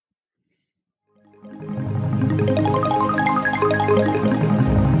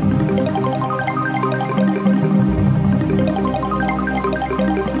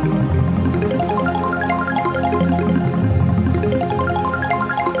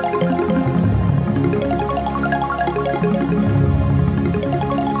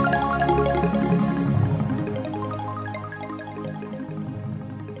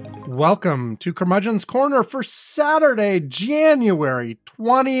Welcome to Curmudgeon's Corner for Saturday, January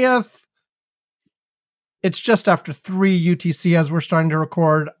 20th. It's just after 3 UTC as we're starting to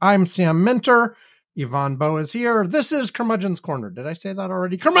record. I'm Sam Minter. Yvonne Bowe is here. This is Curmudgeon's Corner. Did I say that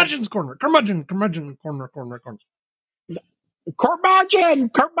already? Curmudgeon's Corner. Curmudgeon, corner.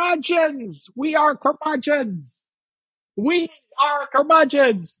 Curmudgeons! We are curmudgeons! We are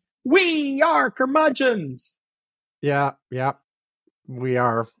curmudgeons! We are curmudgeons! Yeah, we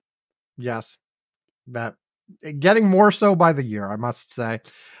are. Yes. That getting more so by the year, I must say.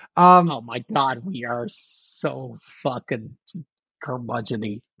 Oh my God, we are so fucking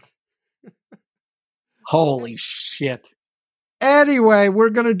curmudgeon-y. Holy shit. Anyway, we're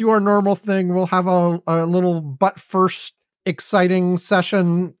going to do our normal thing. We'll have a little butt first exciting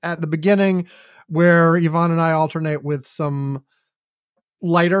session at the beginning where Yvonne and I alternate with some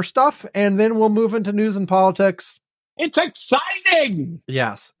lighter stuff, and then we'll move into news and politics. It's exciting!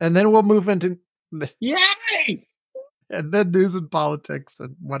 Yes. And then we'll move into... Yay! And then news and politics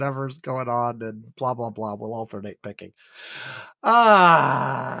and whatever's going on and blah, blah, blah. We'll alternate picking.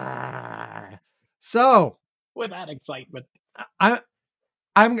 So... With that excitement. I'm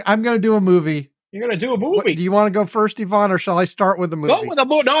going to do a movie. You're going to do a movie? Do you want to go first, Yvonne, or shall I start with the movie? Go with the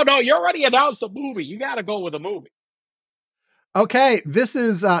movie. No, you already announced the movie. You got to go with the movie. Okay, this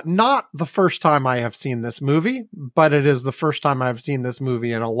is not the first time I have seen this movie, but it is the first time I've seen this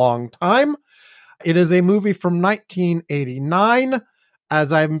movie in a long time. It is a movie from 1989,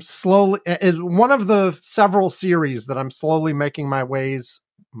 as I'm slowly... It's one of the several series that I'm slowly making my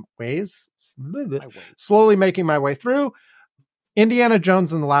slowly making my way through. Indiana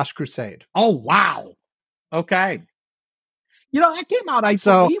Jones and the Last Crusade. Oh, wow. Okay. You know, that came out, I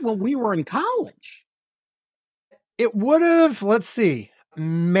believe, when we were in college. It would have, let's see,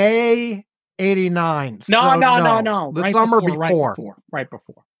 May 89. No. The summer before.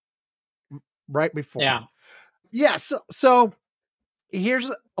 Right before. Yeah. Yeah, so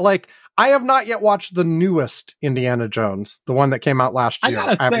here's, like, I have not yet watched the newest Indiana Jones, the one that came out last year.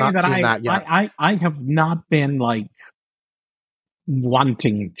 I have not seen that yet. I have not been, like,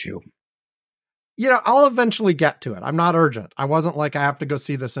 wanting to. You know, I'll eventually get to it. I'm not urgent. I wasn't like I have to go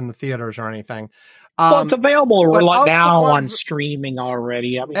see this in the theaters or anything. Well, it's available now on streaming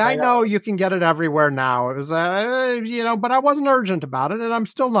already. I mean, I know you can get it everywhere now. It was, but I wasn't urgent about it, and I'm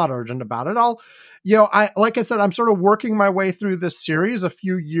still not urgent about it. Like I said, I'm sort of working my way through this series, a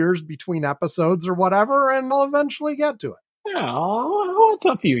few years between episodes or whatever, and I'll eventually get to it. Yeah, well, it's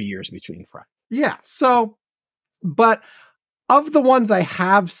a few years between friends. Yeah. So, but of the ones I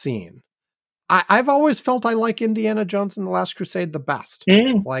have seen, I've always felt I like Indiana Jones and the Last Crusade the best.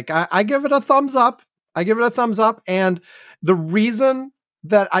 Like, I give it a thumbs up. And the reason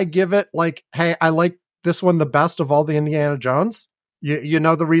that I give it, like, hey, I like this one the best of all the Indiana Jones. You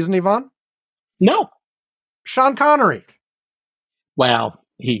know the reason, Yvonne? No. Sean Connery. Well,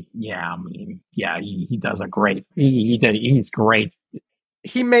 he does a great. He's great.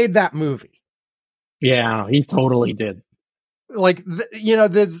 He made that movie. Yeah, he totally did. Like,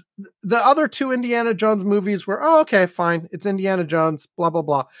 the other two Indiana Jones movies were, oh, okay, fine. It's Indiana Jones, blah, blah,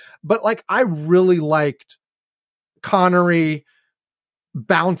 blah. But, like, I really liked Connery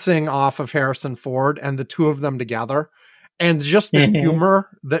bouncing off of Harrison Ford and the two of them together, and just the humor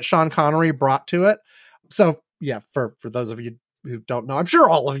that Sean Connery brought to it. So, yeah, for those of you who don't know, I'm sure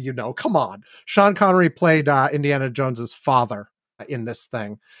all of you know, come on. Sean Connery played Indiana Jones's father in this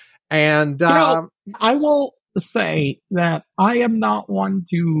thing. And I will say that I am not one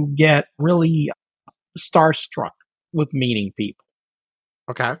to get really starstruck with meeting people.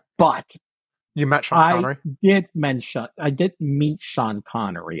 Okay. But you met Sean Connery? I did meet Sean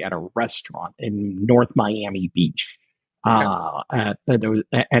Connery at a restaurant in North Miami Beach. Okay.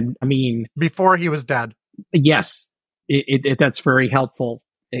 And I mean, before he was dead. Yes. That's very helpful.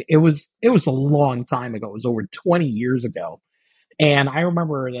 It was a long time ago. It was over 20 years ago. And I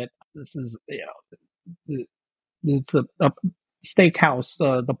remember that this is, it's a steakhouse,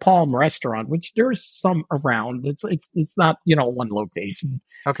 the Palm Restaurant, which there's some around. It's not, one location.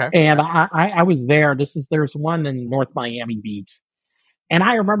 Okay. And I was there. There's one in North Miami Beach. And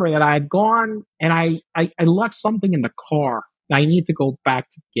I remember that I had gone and I left something in the car that I need to go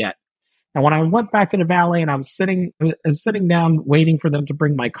back to get. And when I went back to the valet and I was sitting down waiting for them to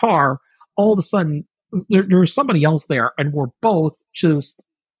bring my car, all of a sudden there was somebody else there, and we're both just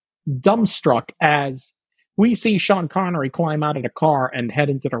dumbstruck as we see Sean Connery climb out of the car and head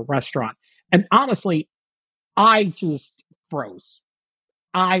into the restaurant. And honestly, I just froze.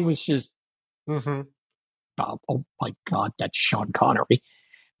 I was just, oh my God, that's Sean Connery.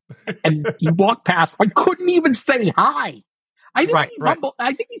 And he walked past. I couldn't even say hi. I think Right, he right. mumbled,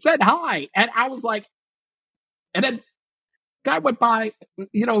 I think he said hi. And I was like, and then guy went by,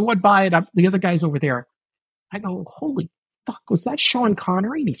 and the other guy's over there. I go, holy fuck, was that Sean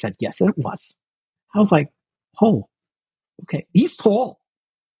Connery? And he said, yes, it was. I was like, oh, okay. He's tall.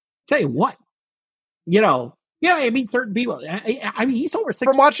 Tell you what, I mean, certain people, I mean, he's over 6.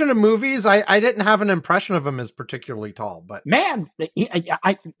 From watching the movies, I didn't have an impression of him as particularly tall, but Man, you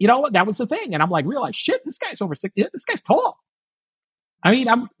know what? That was the thing. And I'm like, realize, shit, this guy's over 6. This guy's tall. I mean,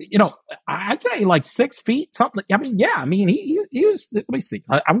 I'd say like 6 feet, something. I mean, yeah, I mean, he was, let me see.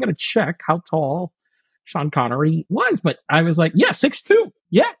 I'm going to check how tall Sean Connery was, but I was like, yeah, 6'2".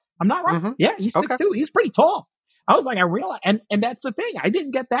 Yeah, I'm not wrong. Mm-hmm. Yeah, he's 6'2". Okay. He's pretty tall. I was like, I realized, and that's the thing. I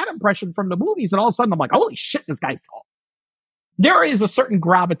didn't get that impression from the movies. And all of a sudden I'm like, holy shit, this guy's tall. There is a certain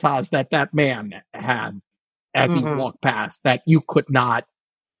gravitas that man had as he walked past that you could not,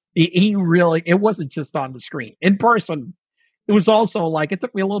 he really, it wasn't just on the screen. In person, it was also like, it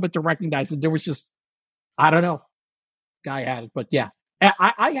took me a little bit to recognize that there was just, I don't know, guy had it. But yeah,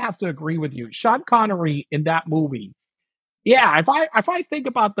 I have to agree with you. Sean Connery in that movie. Yeah, if I think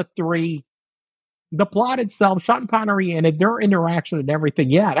about the three, the plot itself, Sean Connery and their interaction and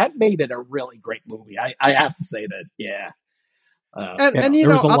everything, yeah, that made it a really great movie. I have to say that, yeah. There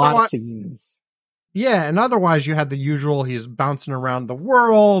was a lot of scenes. Yeah, and otherwise you had the usual, he's bouncing around the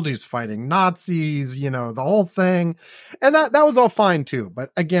world, he's fighting Nazis, the whole thing. And that was all fine too.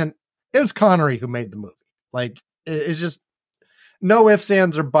 But again, it was Connery who made the movie. Like, it's just no ifs,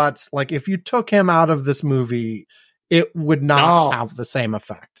 ands, or buts. Like, if you took him out of this movie, it would not have the same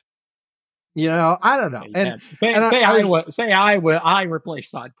effect. I don't know. And I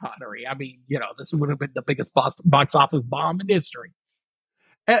replaced Sean Connery. I mean, this would have been the biggest box office bomb in history.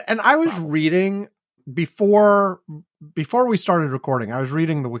 And I was reading before we started recording, I was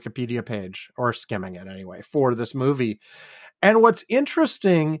reading the Wikipedia page, or skimming it anyway, for this movie. And what's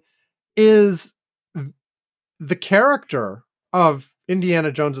interesting is the character of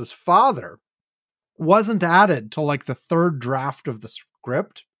Indiana Jones's father wasn't added to like the third draft of the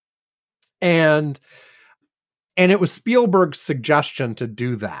script. And it was Spielberg's suggestion to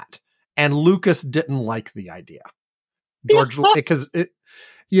do that. And Lucas didn't like the idea. Because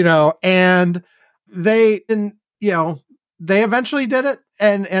and they eventually did it.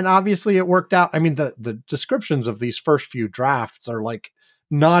 And obviously it worked out. I mean, the descriptions of these first few drafts are like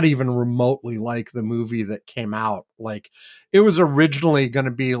not even remotely like the movie that came out. Like, it was originally going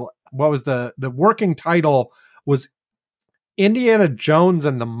to be, what was the working title was Indiana Jones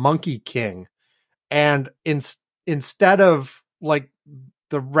and the Monkey King. And instead of like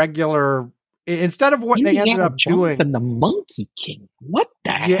the regular, instead of what Indiana they ended up Jones doing, and the Monkey King. What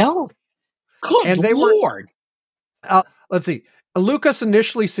the hell? Good and they Lord. Let's see. Lucas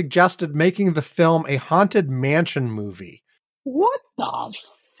initially suggested making the film a haunted mansion movie. What the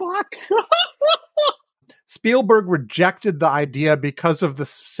fuck? Spielberg rejected the idea because of the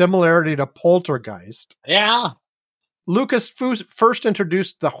similarity to Poltergeist. Yeah. Lucas first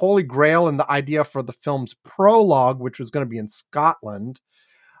introduced the Holy Grail and the idea for the film's prologue, which was going to be in Scotland.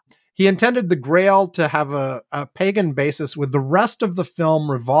 He intended the Grail to have a pagan basis, with the rest of the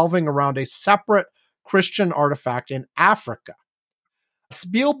film revolving around a separate Christian artifact in Africa.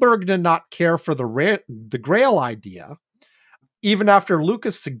 Spielberg did not care for the Grail idea, even after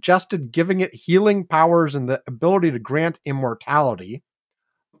Lucas suggested giving it healing powers and the ability to grant immortality.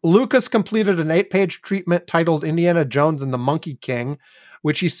 Lucas completed an 8-page treatment titled Indiana Jones and the Monkey King,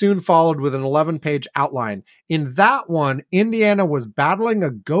 which he soon followed with an 11-page outline. In that one, Indiana was battling a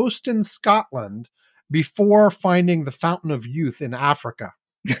ghost in Scotland before finding the Fountain of Youth in Africa.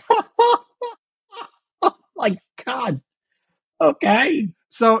 Oh my God. Okay.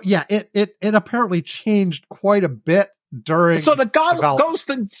 So yeah, it apparently changed quite a bit during. So the ghost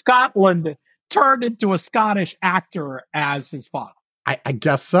in Scotland turned into a Scottish actor as his father. I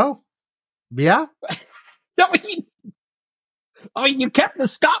guess so. Yeah. I mean, you kept the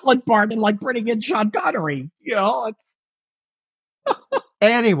Scotland part and like bringing in Sean Connery,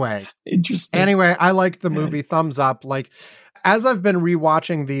 Anyway. Interesting. Anyway, I liked the movie. Thumbs up. Like, as I've been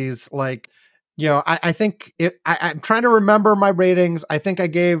rewatching these, like, I think I'm trying to remember my ratings. I think I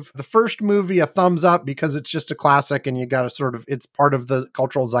gave the first movie a thumbs up because it's just a classic and you got to it's part of the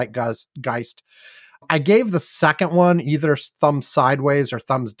cultural zeitgeist. I gave the second one either thumbs sideways or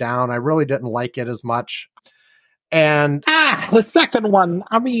thumbs down. I really didn't like it as much. And the second one,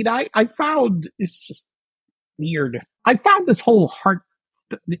 I mean, I found it's just weird. I found this whole heart,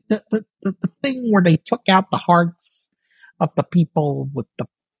 the thing where they took out the hearts of the people with the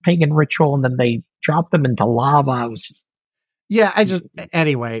pagan ritual and then they dropped them into lava. I was just,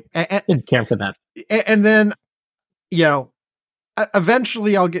 anyway, didn't care for that. And then,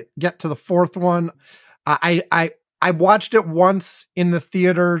 eventually I'll get to the fourth one. I watched it once in the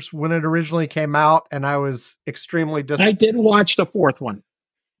theaters when it originally came out, and I was extremely I did watch the fourth one.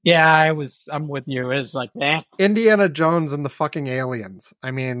 Yeah, I'm with you. It's like, Indiana Jones and the fucking aliens.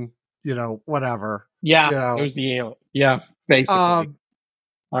 I mean, whatever. Yeah, it was the alien. Yeah, basically.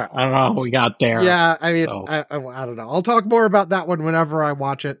 I don't know how we got there. Yeah, I mean, so. I don't know. I'll talk more about that one whenever I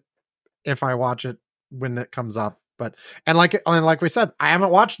watch it, if I watch it when it comes up. But and like we said, I haven't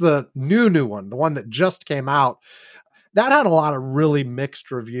watched the new one, the one that just came out. That had a lot of really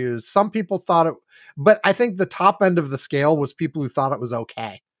mixed reviews. Some people thought it, but I think the top end of the scale was people who thought it was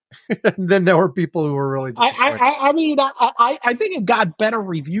okay. And then there were people who were really disappointed. I think it got better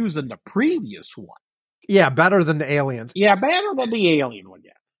reviews than the previous one. Yeah, better than the aliens. Yeah, better than the alien one,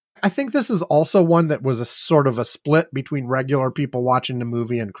 yeah. I think this is also one that was a sort of a split between regular people watching the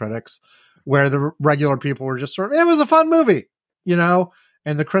movie and critics, where the regular people were just sort of, it was a fun movie,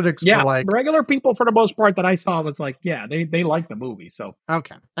 and the critics were like, regular people for the most part that I saw was like, yeah, they like the movie. So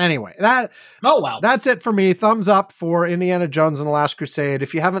okay. Anyway, that's it for me. Thumbs up for Indiana Jones and the Last Crusade.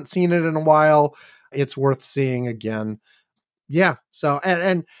 If you haven't seen it in a while, it's worth seeing again. Yeah. So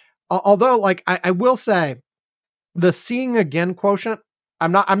and although like I will say, the seeing again quotient,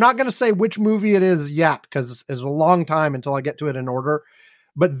 I'm not going to say which movie it is yet, because it's a long time until I get to it in order.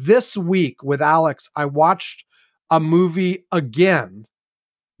 But this week with Alex, I watched a movie again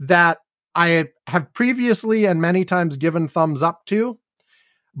that I have previously and many times given thumbs up to,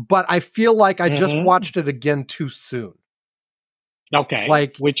 but I feel like I just watched it again too soon. Okay.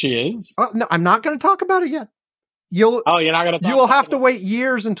 Like, which is? No, I'm not going to talk about it yet. You're not going to. You will have to wait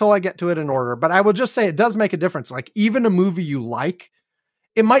years until I get to it in order. But I will just say it does make a difference. Like, even a movie you like,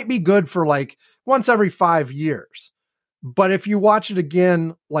 it might be good for like once every 5 years. But if you watch it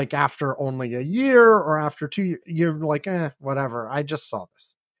again, like after only a year or after 2 years, you're like, whatever. I just saw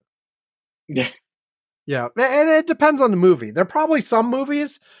this. Yeah. Yeah. And it depends on the movie. There are probably some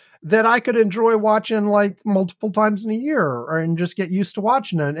movies that I could enjoy watching like multiple times in a year and just get used to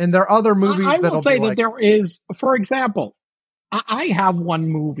watching it. And there are other movies I that'll will say be that there is, for example, I have one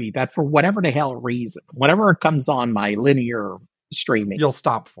movie that for whatever the hell reason, whenever it comes on my linear streaming, you'll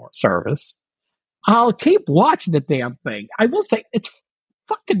stop for service, I'll keep watching the damn thing. I will say it's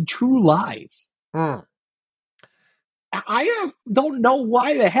fucking True Lies. I don't know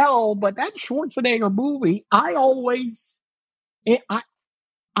why the hell, but that Schwarzenegger movie, I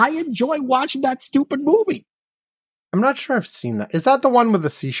enjoy watching that stupid movie. I'm not sure I've seen that. Is that the one with the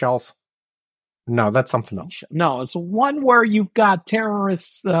seashells? No, that's something else. No, it's one where you've got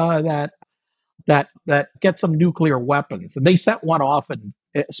terrorists that get some nuclear weapons, and they set one off. And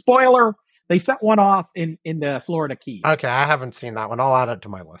spoiler, they set one off in the Florida Keys. Okay, I haven't seen that one. I'll add it to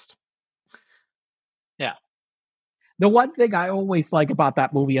my list. Yeah. The one thing I always like about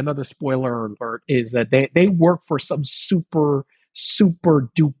that movie, another spoiler alert, is that they work for some super,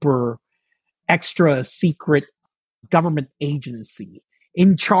 super duper extra secret government agency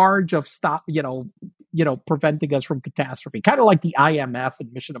in charge of preventing us from catastrophe. Kind of like the IMF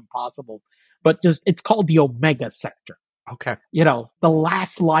and Mission Impossible, but just it's called the Omega Sector. Okay. The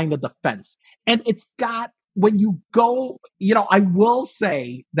last line of defense. And it's got, when you go, I will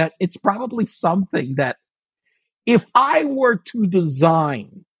say that it's probably something that if I were to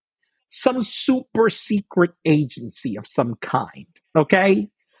design some super secret agency of some kind, okay,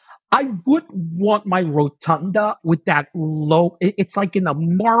 I would want my rotunda with that low. It's like in a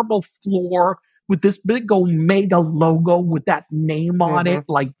marble floor with this big Omega logo with that name on it,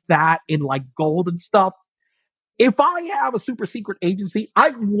 like that in like gold and stuff. If I have a super secret agency, I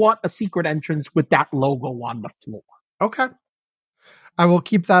want a secret entrance with that logo on the floor. Okay. I will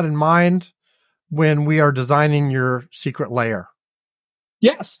keep that in mind when we are designing your secret lair.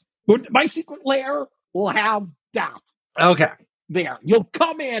 Yes. My secret lair will have that. Okay. There. You'll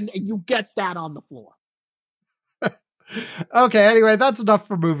come in and you get that on the floor. Okay. Anyway, that's enough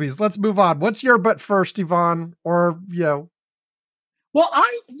for movies. Let's move on. What's your but first, Yvonne? Or, Well,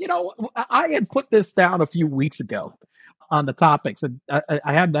 I had put this down a few weeks ago on the topics, and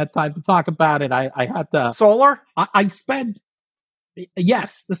I had that time to talk about it. I had to solar. I spent,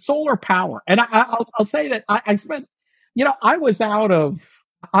 yes, the solar power, and I'll say that I spent. I was out of.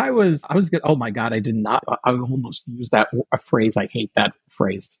 I was good. Oh my God, I did not. I almost used that a phrase. I hate that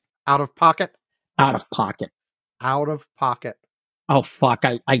phrase. Out of pocket. Out of pocket. Out of pocket. Oh fuck!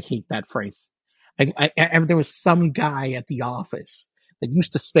 I hate that phrase. There was some guy at the office that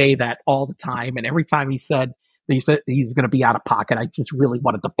used to say that all the time, and every time he said he's going to be out of pocket, I just really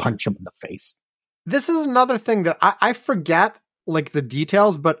wanted to punch him in the face. This is another thing that I forget, like the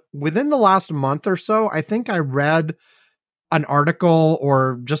details, but within the last month or so, I think I read an article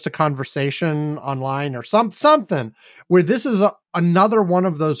or just a conversation online or something where this is another one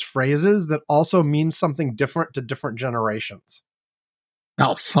of those phrases that also means something different to different generations.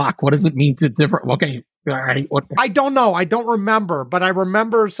 Oh, fuck. What does it mean to different? Okay. All right. What? I don't know. I don't remember, but I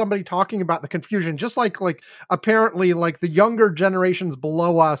remember somebody talking about the confusion, just like apparently like the younger generations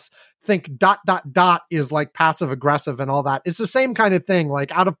below us think ... is like passive aggressive and all that. It's the same kind of thing.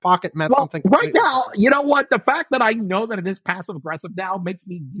 Like out of pocket meant something. Right now, you know what? The fact that I know that it is passive aggressive now makes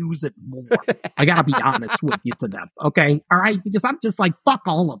me use it more. I gotta be honest with you to them. Okay. All right. Because I'm just like, fuck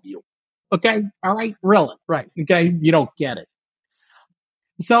all of you. Okay. All right. Really. Right. Okay. You don't get it.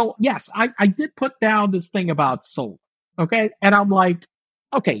 So yes, I did put down this thing about solar. Okay. And I'm like,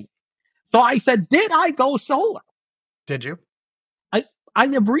 okay. So I said, did I go solar? Did you? I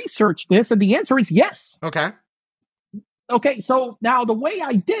have researched this and the answer is yes. Okay. Okay. So now the way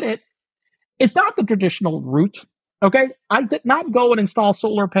I did it is not the traditional route. Okay. I did not go and install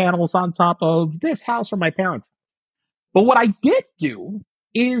solar panels on top of this house or my parents'. But what I did do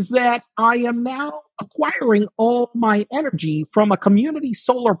is that I am now acquiring all my energy from a community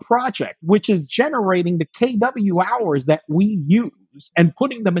solar project, which is generating the kW hours that we use and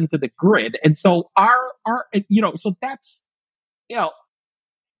putting them into the grid. And so so that's,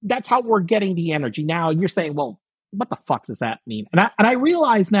 that's how we're getting the energy. Now you're saying, well, what the fuck does that mean? And I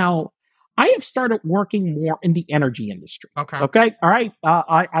realize now I have started working more in the energy industry. Okay. Okay. All right.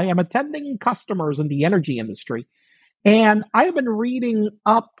 I am attending customers in the energy industry. And I have been reading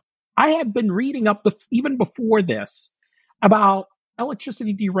up even before this about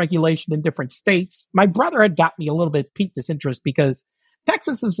electricity deregulation in different states. My brother had got me a little bit piqued this interest because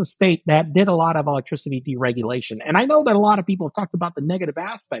Texas is a state that did a lot of electricity deregulation. And I know that a lot of people have talked about the negative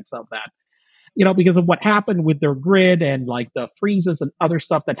aspects of that, because of what happened with their grid and like the freezes and other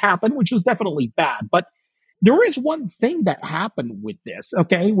stuff that happened, which was definitely bad. But there is one thing that happened with this,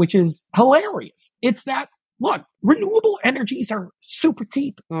 okay, which is hilarious. It's that, look, renewable energies are super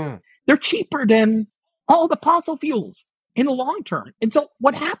cheap. They're cheaper than all the fossil fuels in the long term. And so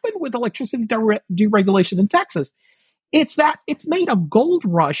what happened with electricity deregulation in Texas, it's that it's made a gold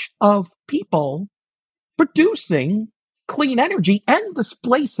rush of people producing clean energy and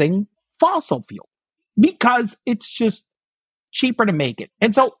displacing fossil fuel because it's just cheaper to make it.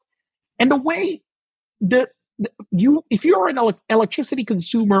 And so, and the way if you're an electricity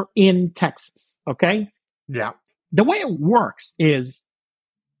consumer in Texas, okay? Yeah. The way it works is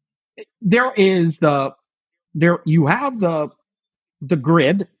you have the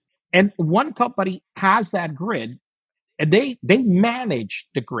grid, and one company has that grid and they manage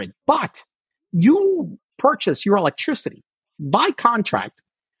the grid, but you purchase your electricity by contract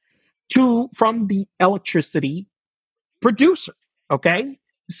from the electricity producer. Okay.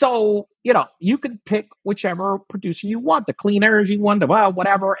 So, you can pick whichever producer you want, the clean energy one,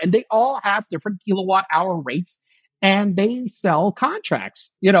 whatever, and they all have different kilowatt hour rates and they sell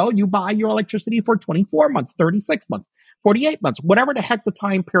contracts. You buy your electricity for 24 months, 36 months, 48 months, whatever the heck the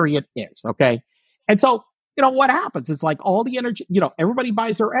time period is. Okay. And so, what happens is like all the energy, everybody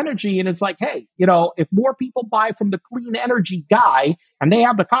buys their energy and it's like, hey, if more people buy from the clean energy guy and they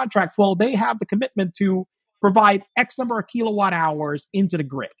have the contracts, well, they have the commitment to provide X number of kilowatt hours into the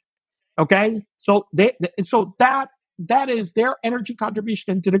grid. Okay. So that is their energy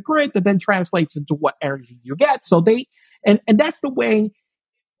contribution into the grid that then translates into what energy you get. So and that's the way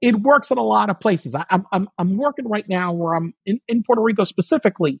it works in a lot of places. I'm working right now where I'm in Puerto Rico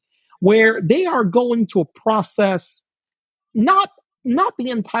specifically, where they are going to a process, not the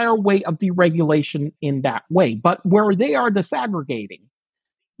entire way of deregulation in that way, but where they are disaggregating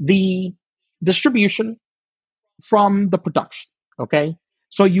the distribution from the production. Okay.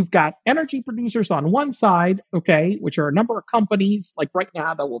 So you've got energy producers on one side, okay, which are a number of companies like right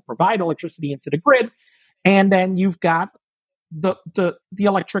now that will provide electricity into the grid. And then you've got the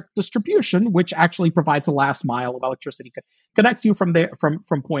electric distribution, which actually provides the last mile of electricity, connects you from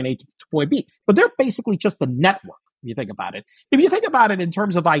point A to point B. But they're basically just the network, if you think about it. If you think about it in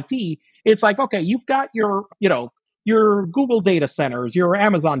terms of IT, it's like, okay, you've got your Google data centers, your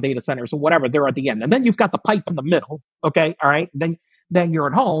Amazon data centers, or whatever, they're at the end. And then you've got the pipe in the middle, okay, all right? Then you're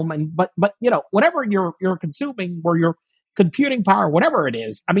at home, and but whatever you're consuming, or your computing power, whatever it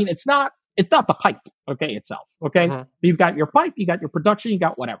is, I mean, it's not the pipe, okay, itself, okay? Mm-hmm. You've got your pipe, you got your production, you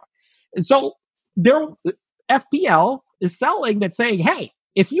got whatever. And so FPL is selling that, saying, hey,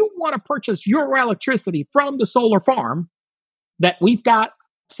 if you want to purchase your electricity from the solar farm that we've got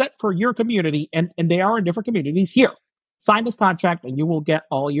set for your community, and they are in different communities, here, sign this contract and you will get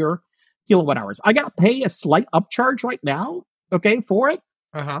all your kilowatt hours. I got to pay a slight upcharge right now, okay, for it.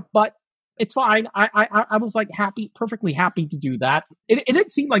 Uh-huh. But it's fine. I was like perfectly happy to do that. It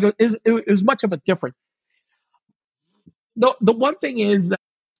didn't seem like it was much of a difference. The one thing is that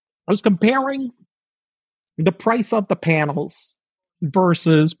I was comparing the price of the panels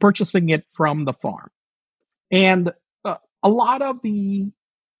versus purchasing it from the farm. And a lot of the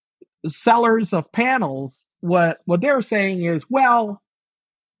sellers of panels, what they're saying is, well,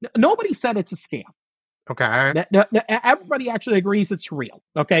 nobody said it's a scam. Okay. Everybody actually agrees it's real.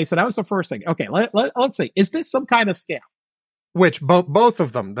 Okay, so that was the first thing. Okay, let's see. Is this some kind of scam? Which both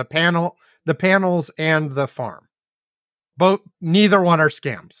of them, the panels and the farm, neither one are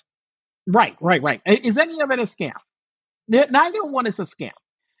scams. Right. Is any of it a scam? Neither one is a scam.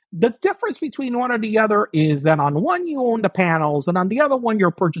 The difference between one or the other is that on one you own the panels, and on the other one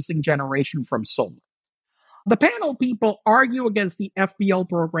you're purchasing generation from solar. The panel people argue against the FBL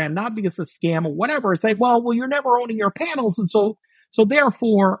program, not because it's a scam or whatever. Say, well, you're never owning your panels, and so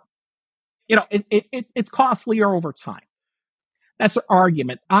therefore, it's costlier over time. That's an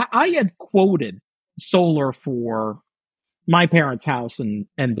argument. I had quoted solar for my parents' house and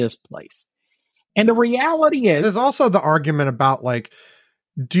this place, and the reality is, there's also the argument about, like,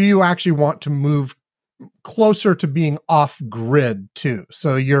 do you actually want to move closer to being off grid too,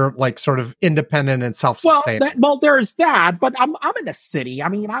 so you're like sort of independent and self-sustaining? Well, there's that, but I'm in the city. I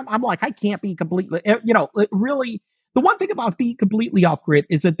mean, I'm like, I can't be completely, really. The one thing about being completely off grid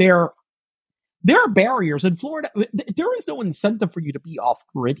is that there are barriers in Florida. There is no incentive for you to be off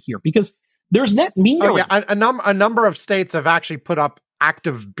grid here because there's net metering. Oh yeah, a number of states have actually put up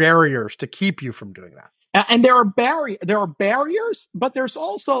active barriers to keep you from doing that. And there are barriers, but there's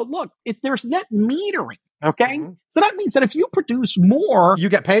also, there's net metering. Okay. Mm-hmm. So that means that if you produce more, you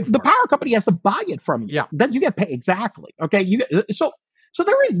get paid for the power company has to buy it from you. Yeah. Then you get paid. Exactly. Okay. So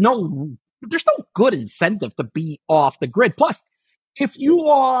there's no good incentive to be off the grid. Plus, if you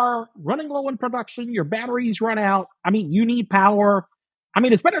are running low in production, your batteries run out. I mean, you need power. I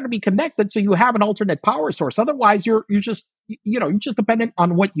mean, it's better to be connected so you have an alternate power source. Otherwise, you're just dependent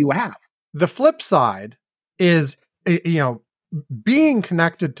on what you have. The flip side is, being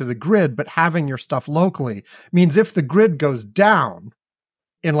connected to the grid, but having your stuff locally means if the grid goes down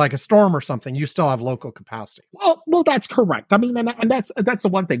in like a storm or something, you still have local capacity. Well, that's correct. I mean, and that's the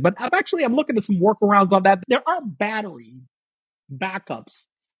one thing. But I'm looking at some workarounds on that. There are battery backups,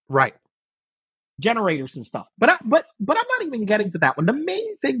 right? Generators and stuff. But I'm not even getting to that one. The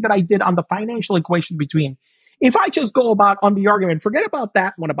main thing that I did on the financial equation between, if I just go about on the argument, forget about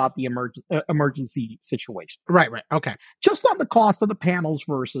that one about the emergency situation. Right. Okay. Just on the cost of the panels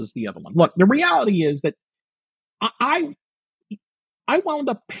versus the other one. Look, the reality is that I wound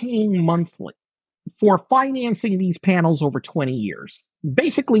up paying monthly for financing these panels over 20 years.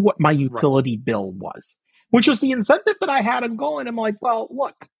 Basically what my utility bill was, which was the incentive that I had in going. I'm like, well,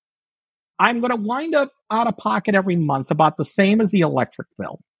 look, I'm going to wind up out of pocket every month about the same as the electric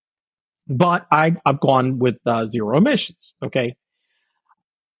bill. But I've gone with zero emissions, okay?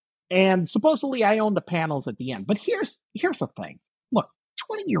 And supposedly I own the panels at the end. But here's the thing. Look,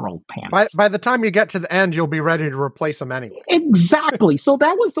 20-year-old panels. By the time you get to the end, you'll be ready to replace them anyway. Exactly. So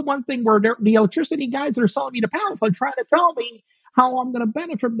that was the one thing where the electricity guys that are selling me the panels are trying to tell me how I'm going to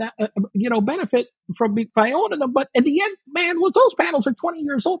benefit from that, benefit from if I own them. But at the end, man, well, those panels are 20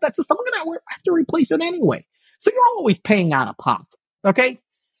 years old. That's just, I'm going to have to replace it anyway. So you're always paying out of pocket, okay?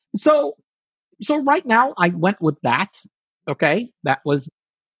 So right now I went with that. Okay. That was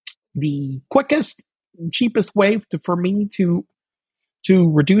the quickest, cheapest way for me to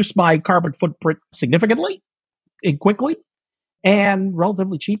reduce my carbon footprint significantly and quickly and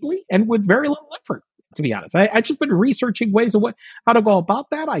relatively cheaply and with very little effort, to be honest. I just been researching ways of how to go about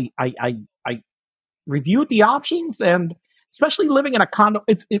that. I reviewed the options, and especially living in a condo,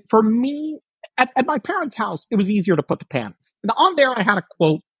 for me at my parents' house, it was easier to put the panels. And on there I had a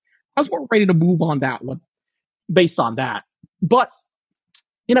quote. I was more ready to move on that one based on that. But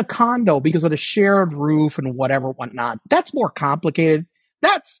in a condo, because of the shared roof and whatnot, that's more complicated.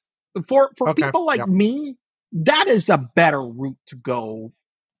 That's for people like me, that is a better route to go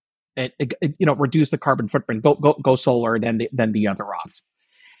and, reduce the carbon footprint, go solar than the other option.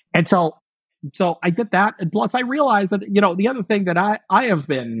 And so I did that. And plus I realized that, the other thing that I have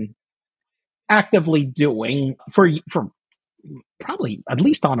been actively doing for probably at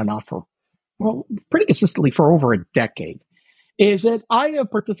least on and off pretty consistently for over a decade, is that I have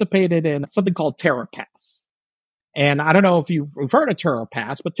participated in something called TerraPass. And I don't know if you've heard of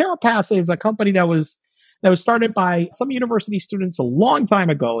TerraPass, but TerraPass is a company that was started by some university students a long time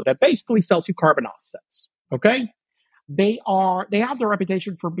ago that basically sells you carbon offsets. Okay. They have the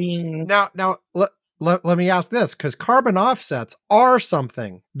reputation for being. Now let me ask this, because carbon offsets are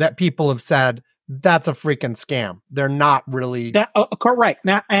something that people have said that's a freaking scam. They're not really correct.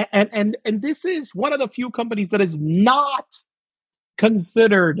 Now, and this is one of the few companies that is not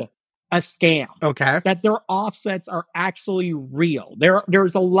considered a scam. okay. That their offsets are actually real.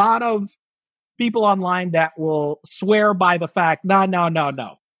 There's a lot of people online that will swear by the fact, no.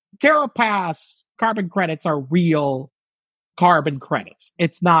 TerraPass carbon credits are real carbon credits.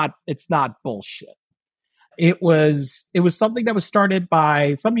 It's not bullshit. It was something that was started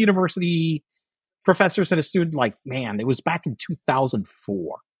by some university professors and a student, like, man, it was back in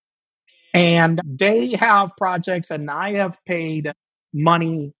 2004. And they have projects, and I have paid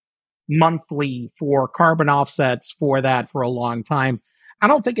money monthly for carbon offsets for that for a long time. I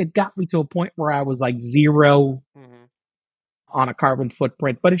don't think it got me to a point where I was like 0 on a carbon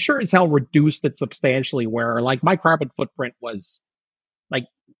footprint, but it sure as hell reduced it substantially, where like my carbon footprint was like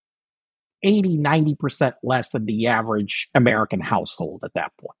 80-90% less than the average American household at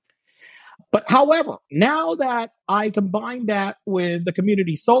that point. But however, now that I combine that with the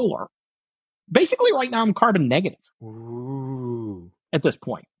community solar, basically right now I'm carbon negative. Ooh. At this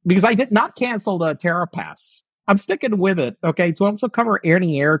point, because I did not cancel the TerraPass. I'm sticking with it, okay, to also cover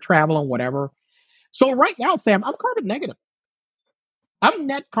any air travel and whatever. So right now, Sam, I'm carbon negative. I'm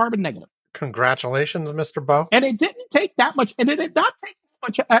net carbon negative. Congratulations, Mr. Bo. And it didn't take that much, and it did not take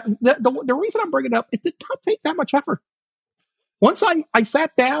much. The reason I'm bringing it up, it did not take that much effort. Once I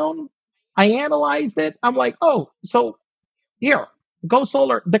sat down, I analyzed it. I'm like, oh, so here, Go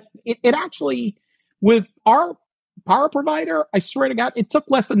Solar. It actually, with our power provider, I swear to God, it took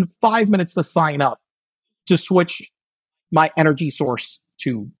less than 5 minutes to sign up to switch my energy source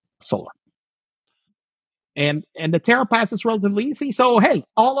to solar. And the TerraPass is relatively easy. So, hey,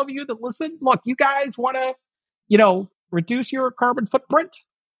 all of you that listen, look, you guys want to, reduce your carbon footprint?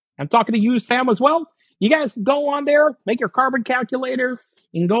 I'm talking to you, Sam, as well. You guys go on there, make your carbon calculator,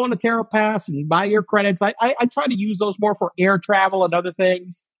 and go on the TerraPass and buy your credits. I try to use those more for air travel and other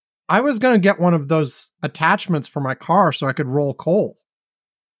things. I was going to get one of those attachments for my car so I could roll coal.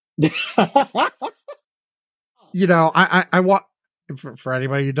 I want, for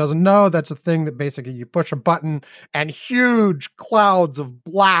anybody who doesn't know, that's a thing that basically you push a button and huge clouds of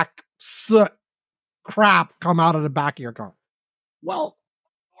black soot crap come out of the back of your car. Well,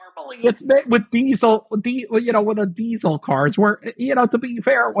 normally it's met with with the diesel cars where, to be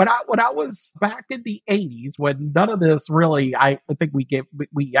fair, when I was back in the 80s, when none of this really, I think we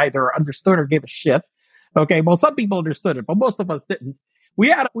either understood or gave a shit. Okay. Well, some people understood it, but most of us didn't. We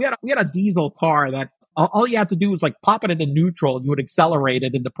had a diesel car that all you had to do was like pop it into neutral and you would accelerate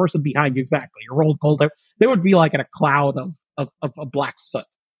it, and the person behind you, exactly, you rolled cold. They would be like in a cloud of black soot.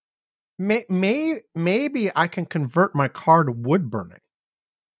 Maybe I can convert my car to wood burning.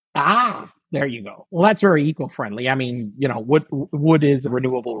 Ah, there you go. Well, that's very eco-friendly. I mean, wood is a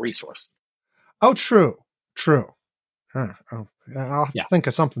renewable resource. Oh, true. Huh. Oh, I'll have to think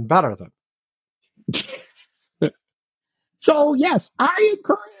of something better then. So yes, I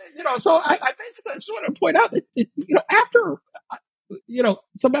encourage. So I basically just want to point out that after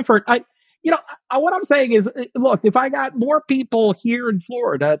some effort, what I'm saying is, look, if I got more people here in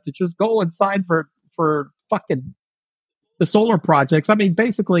Florida to just go and sign for fucking the solar projects, I mean,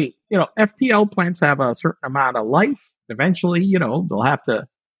 basically, FPL plants have a certain amount of life. Eventually, they'll have to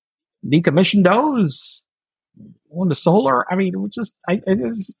decommission those on the solar. I mean,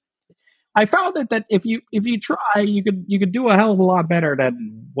 I found that if you try, you could do a hell of a lot better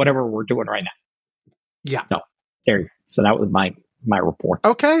than whatever we're doing right now. Yeah. No, there you go. So that was my report.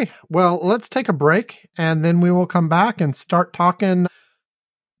 Okay. Well, let's take a break and then we will come back and start talking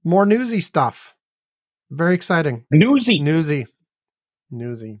more newsy stuff. Very exciting. Newsy.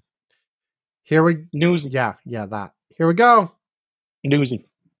 Here we newsy. Yeah, that. Here we go. Newsy.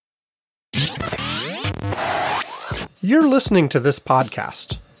 You're listening to this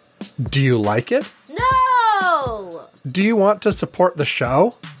podcast. Do you like it? No! Do you want to support the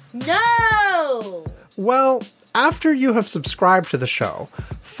show? No! Well, after you have subscribed to the show,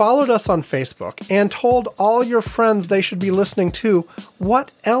 followed us on Facebook, and told all your friends they should be listening to,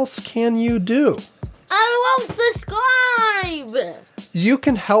 what else can you do? I won't subscribe! You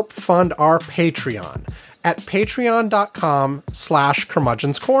can help fund our Patreon at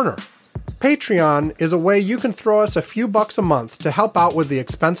patreon.com/curmudgeonscorner. Patreon is a way you can throw us a few bucks a month to help out with the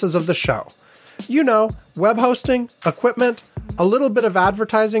expenses of the show. Web hosting, equipment, a little bit of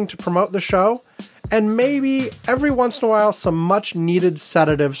advertising to promote the show, and maybe every once in a while some much needed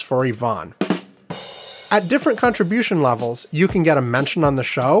sedatives for Yvonne. At different contribution levels, you can get a mention on the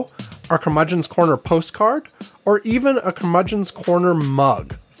show, our Curmudgeon's Corner postcard, or even a Curmudgeon's Corner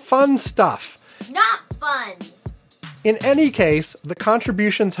mug. Fun stuff. Not fun. In any case, the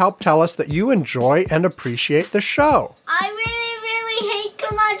contributions help tell us that you enjoy and appreciate the show. I really hate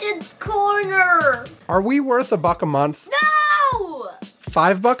Curmudgeon's Corner. Are we worth $1 a month? No!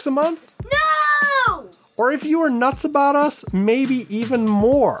 $5 a month? No! Or if you are nuts about us, maybe even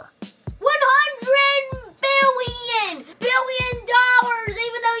more. 100 billion dollars,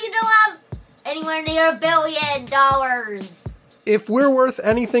 even though you don't have anywhere near $1 billion. If we're worth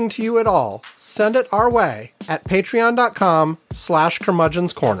anything to you at all, send it our way at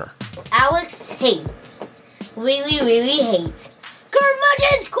patreon.com/curmudgeon's corner. Alex hates, really hates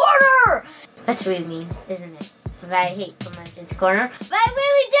Curmudgeon's Corner. That's really mean, isn't it? But I hate Curmudgeon's Corner. But I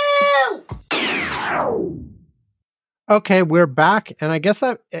really do! Okay, we're back, and I guess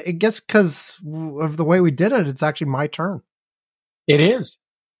because of the way we did it, it's actually my turn. It is.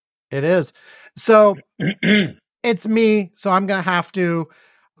 It is. So it's me, so I'm going to have to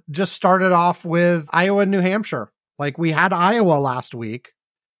just start it off with Iowa and New Hampshire. Like, we had Iowa last week.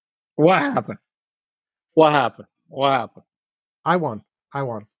 What happened? What happened? What happened? I won.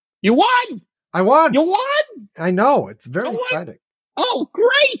 You won! I won! You won! I know. It's very So what? exciting. Oh,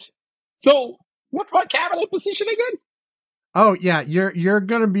 great! So, what's my cabinet position again? Oh, yeah. You're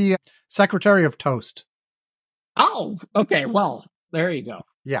going to be Secretary of Toast. Oh, okay. Well, there you go.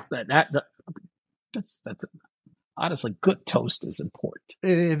 Yeah. That's honestly, good toast is important.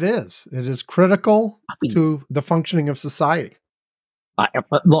 It is. It is critical to the functioning of society. But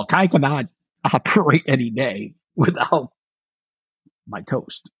look, I cannot operate any day without my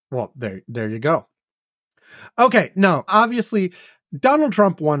toast. Well, there you go. Okay. No, obviously, Donald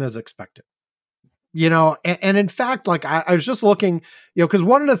Trump won as expected. And in fact, like I was just looking, because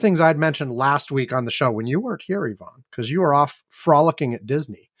one of the things I'd mentioned last week on the show when you weren't here, Yvonne, because you were off frolicking at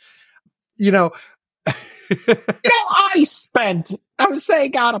Disney, I was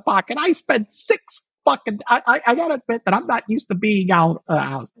saying out of pocket, I spent I gotta admit that I'm not used to being out of the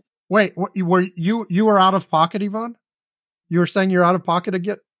house. Wait, you were out of pocket, Yvonne? You were saying you're out of pocket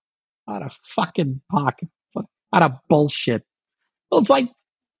again? Out of fucking pocket. Out of bullshit. It's like,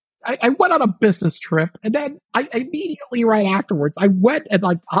 I went on a business trip, and then I immediately right afterwards, I went and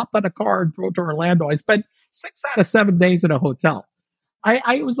hopped on a car and drove to Orlando. I spent 6 out of 7 days in a hotel.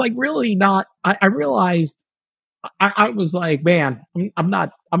 I was like really not. I realized I was like, man, I'm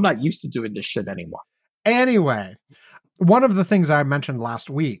not used to doing this shit anymore. Anyway, one of the things I mentioned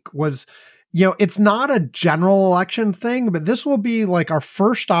last week was, it's not a general election thing, but this will be like our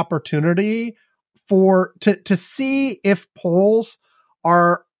first opportunity to see if polls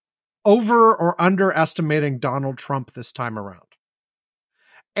are over or underestimating Donald Trump this time around.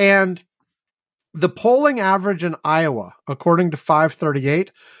 And the polling average in Iowa, according to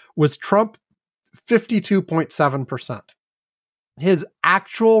 538, was Trump 52.7%. His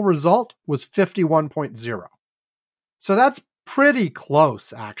actual result was 51.0. So that's pretty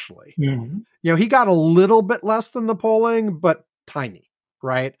close, actually. Mm-hmm. He got a little bit less than the polling, but tiny,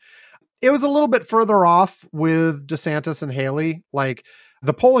 right? It was a little bit further off with DeSantis and Haley. Like,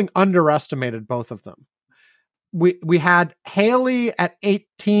 the polling underestimated both of them. We had Haley at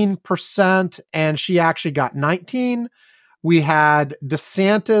 18%, and she actually got 19. We had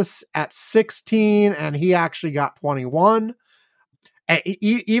DeSantis at 16, and he actually got 21.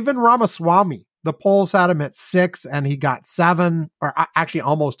 Even Ramaswamy, the polls had him at 6, and he got 7, or actually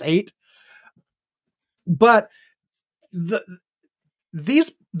almost 8. But the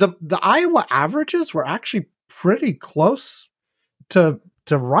Iowa averages were actually pretty close to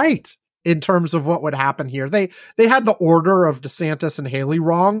right in terms of what would happen here. They had the order of DeSantis and Haley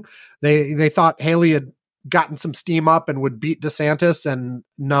wrong. They thought Haley had gotten some steam up and would beat DeSantis, and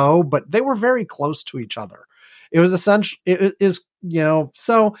no, but they were very close to each other. It was essentially,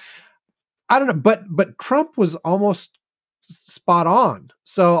 so I don't know, but Trump was almost spot on.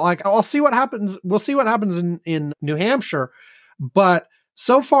 So I'll see what happens. We'll see what happens in New Hampshire, but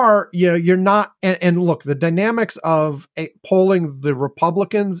so far, you're not, and look, the dynamics of polling the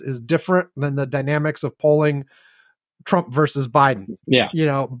Republicans is different than the dynamics of polling Trump versus Biden. Yeah.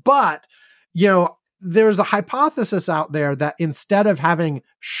 But, there's a hypothesis out there that instead of having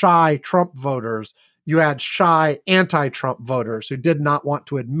shy Trump voters, you had shy anti-Trump voters who did not want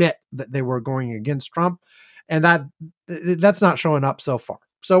to admit that they were going against Trump. And that's not showing up so far.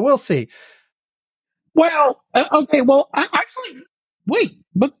 So we'll see. Well, okay. Well, actually, wait,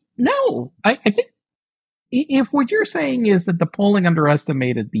 but no, I think if what you're saying is that the polling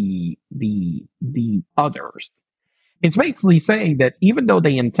underestimated the others, it's basically saying that even though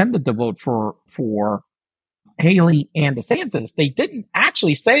they intended to vote for Haley and DeSantis, they didn't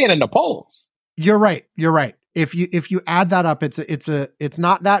actually say it in the polls. You're right. If you add that up, it's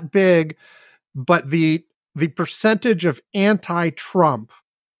not that big but the percentage of anti-Trump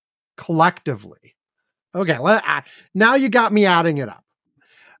collectively. Okay, now you got me adding it up.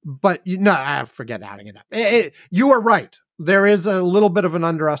 But I forget adding it up. You are right. There is a little bit of an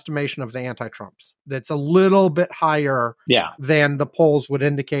underestimation of the anti-Trumps. That's a little bit higher than the polls would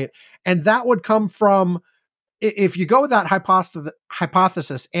indicate. And that would come from, if you go with that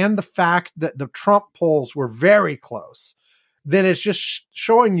hypothesis and the fact that the Trump polls were very close, then it's just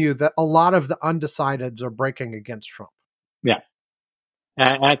showing you that a lot of the undecideds are breaking against Trump. Yeah.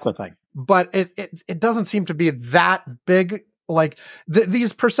 That's the thing. But it doesn't seem to be that big. Like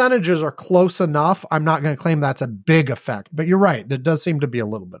these percentages are close enough. I'm not going to claim that's a big effect, but you're right. There does seem to be a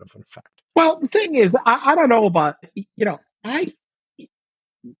little bit of an effect. Well, the thing is, I don't know about,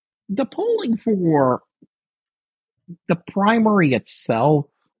 the polling for the primary itself.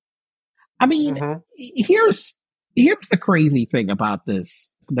 I mean, here's the crazy thing about this,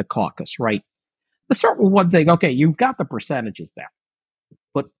 the caucus, right? Let's start with one thing. Okay, you've got the percentages there,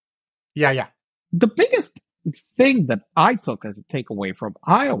 but yeah, the biggest thing that I took as a takeaway from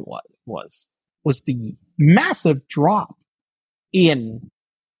Iowa was the massive drop in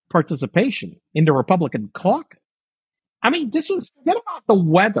participation in the Republican caucus. I mean, forget about the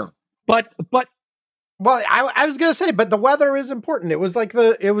weather, but well, I was going to say, but the weather is important. It was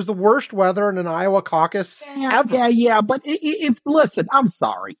the worst weather in an Iowa caucus ever. Yeah. But listen, I'm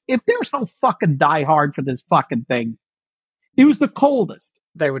sorry. If they're so fucking diehard for this fucking thing, it was the coldest.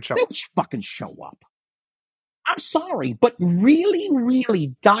 They would fucking show up. I'm sorry, but really,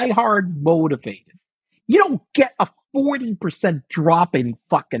 really diehard motivated. You don't get a 40% drop in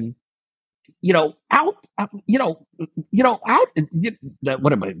fucking, the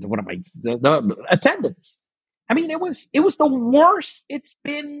attendance. I mean, it was the worst it's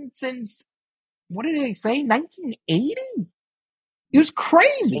been since, what did they say, 1980? It was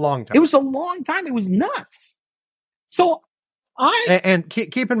crazy. Long time. It was a long time. It was nuts. So and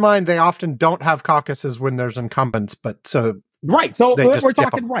keep in mind, they often don't have caucuses when there's incumbents, but right. So we're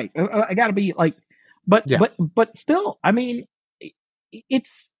talking right. I got to be like, but still, I mean,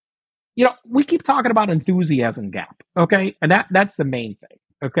 it's, we keep talking about enthusiasm gap. Okay. And that's the main thing.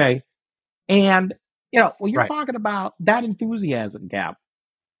 Okay. And, when you're talking about that enthusiasm gap,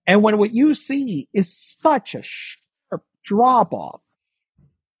 and when what you see is such a sharp drop off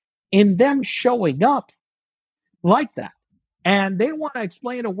in them showing up like that, and they want to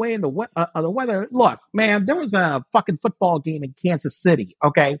explain away in the weather. Look, man, there was a fucking football game in Kansas City,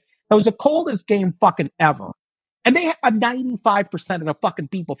 okay? It was the coldest game fucking ever. And they had 95% of the fucking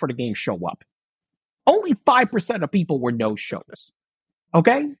people for the game show up. Only 5% of people were no-shows,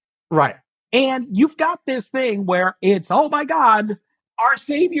 okay? Right. And you've got this thing where it's, oh my God, our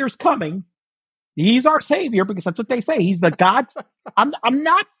Savior's coming. He's our Savior, because that's what they say. He's the God. I'm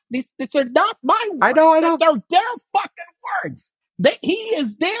not, these are not my words. I know. They're their fucking words. He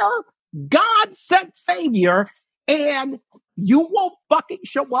is their God-sent Savior, and you won't fucking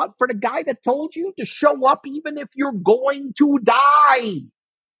show up for the guy that told you to show up even if you're going to die,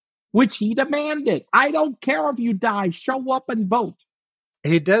 which he demanded. I don't care if you die. Show up and vote.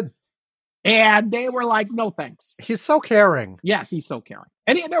 He did. And they were like, no, thanks. He's so caring. Yes, he's so caring.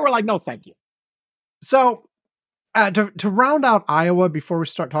 And they were like, no, thank you. So to round out Iowa before we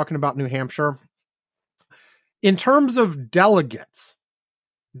start talking about New Hampshire, in terms of delegates,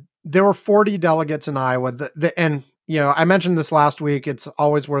 there were 40 delegates in Iowa. And I mentioned this last week. It's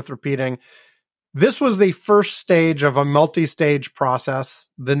always worth repeating. This was the first stage of a multi-stage process.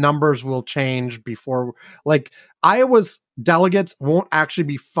 The numbers will change before, Iowa's delegates won't actually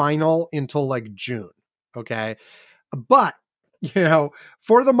be final until June. Okay. But,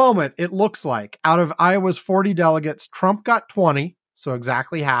 for the moment, it looks like out of Iowa's 40 delegates, Trump got 20. So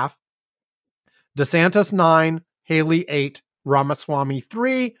exactly half. DeSantis 9, Haley 8, Ramaswamy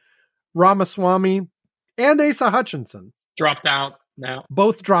 3, Ramaswamy and Asa Hutchinson dropped out now.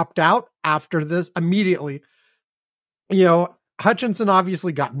 Both dropped out after this immediately. Hutchinson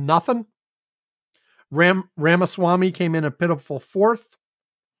obviously got nothing. Ramaswamy came in a pitiful 4th.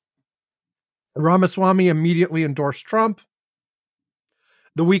 Ramaswamy immediately endorsed Trump.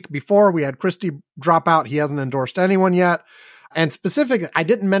 The week before, we had Christie drop out. He hasn't endorsed anyone yet. And specifically, I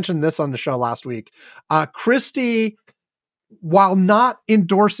didn't mention this on the show last week. Christie, while not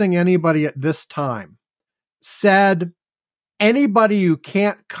endorsing anybody at this time, said anybody who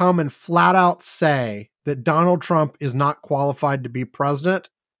can't come and flat out say that Donald Trump is not qualified to be president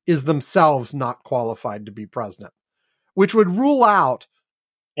is themselves not qualified to be president, which would rule out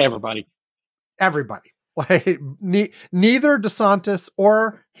everybody. Neither DeSantis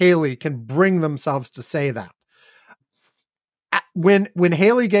or Haley can bring themselves to say that. when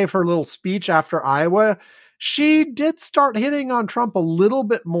Haley gave her little speech after Iowa, she did start hitting on Trump a little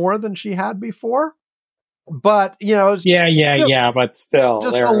bit more than she had before. But, Yeah, but still,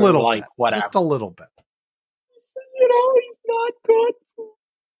 just they're a little like, bit. whatever. Just a little bit. He's not good.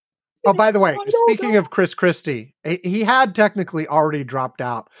 Oh, by the way, I don't speaking know. of Chris Christie, he had technically already dropped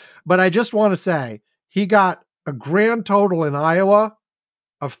out, but I just want to say he got a grand total in Iowa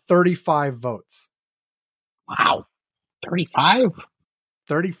of 35 votes. Wow. 35?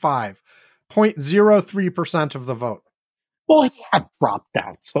 35.03% of the vote. Well, he had dropped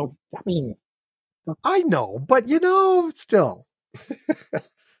out. So, I mean, I know, but still.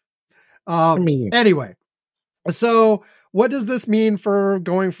 mean, Anyway, so what does this mean for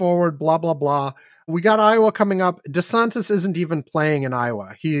going forward? Blah, blah, blah. We got Iowa coming up. DeSantis isn't even playing in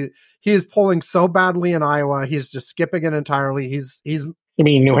Iowa. He is polling so badly in Iowa. He's just skipping it entirely. He's you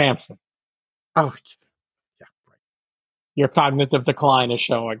mean New Hampshire? oh yeah, right. Your cognitive decline is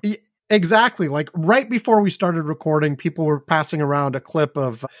showing. Exactly. Like right before we started recording, people were passing around a clip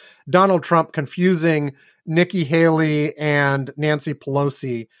of Donald Trump confusing Nikki Haley and Nancy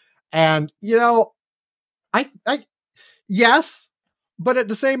Pelosi. And, I yes, but at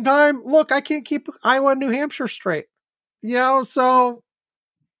the same time, look, I can't keep Iowa and New Hampshire straight. So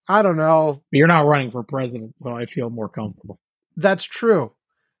I don't know. You're not running for president, so I feel more comfortable. That's true.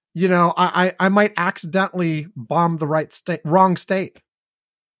 I might accidentally bomb the wrong state.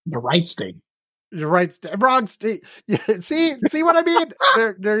 The right state. The right state, wrong state. See what I mean?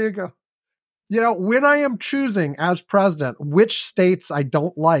 There you go. When I am choosing as president which states I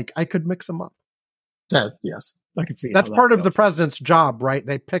don't like, I could mix them up. Yes, I can see. That's part of the president's job, right?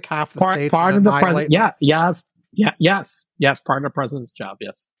 They pick half the states. Part of the president. Yes. Part of the president's job.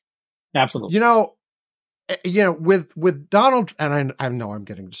 Yes, absolutely. With Donald, and I know I'm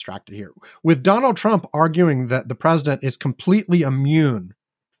getting distracted here. With Donald Trump arguing that the president is completely immune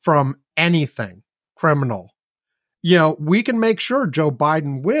from anything criminal, we can make sure Joe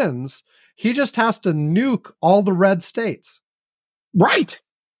Biden wins. He just has to nuke all the red states. Right.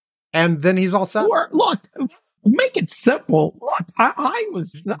 And then he's all set. Or, look, make it simple. Look, I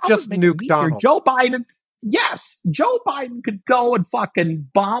was just nuke Donald. Joe Biden. Yes, Joe Biden could go and fucking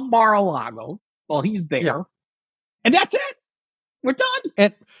bomb Mar-a-Lago while he's there. Yeah. And that's it. We're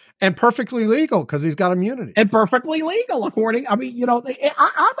done. And perfectly legal because he's got immunity. And perfectly legal, according. I mean,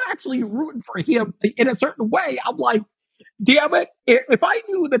 I'm actually rooting for him in a certain way. I'm like, damn it. If I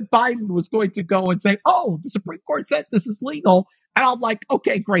knew that Biden was going to go and say, oh, the Supreme Court said this is legal, and I'm like,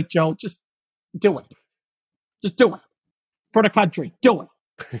 okay, great, Joe, just do it. Just do it. For the country. Do it.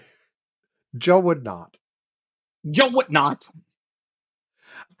 Joe would not. Joe would not.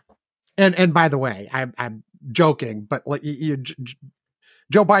 And by the way, I'm joking, but like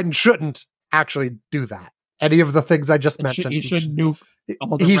Joe Biden shouldn't actually do that. Any of the things I just mentioned. He should nuke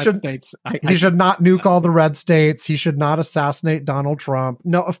all the red states. He should not nuke all the red states. He should not assassinate Donald Trump.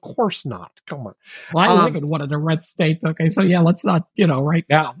 No, of course not. Come on. Well, I live in one of the red states. Okay, so yeah, let's not, right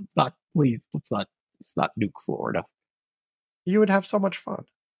now, let's not nuke Florida. You would have so much fun.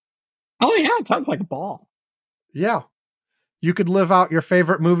 Oh yeah, it sounds like a ball. Yeah. You could live out your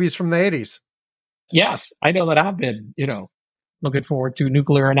favorite movies from the 80s. Yes, I know that I've been, looking forward to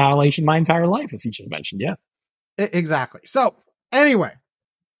nuclear annihilation my entire life, as you just mentioned. Yeah. Exactly. So, anyway,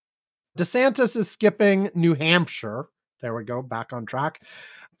 DeSantis is skipping New Hampshire. There we go. Back on track.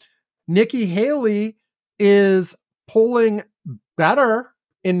 Nikki Haley is polling better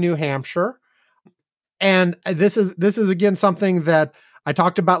in New Hampshire. And this is again something that I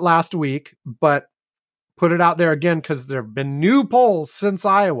talked about last week, but put it out there again because there have been new polls since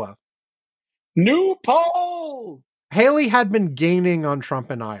Iowa. New poll! Haley had been gaining on Trump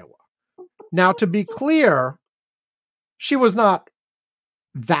in Iowa. Now, to be clear, she was not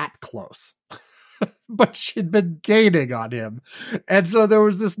that close, but she'd been gaining on him. And so there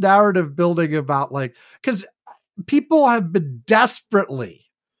was this narrative building about because people have been desperately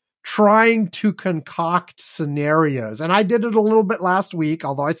trying to concoct scenarios. And I did it a little bit last week,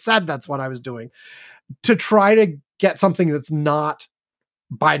 although I said that's what I was doing, to try to get something that's not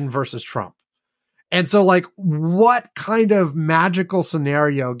Biden versus Trump. And so what kind of magical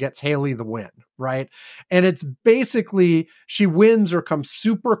scenario gets Haley the win, right? And it's basically she wins or comes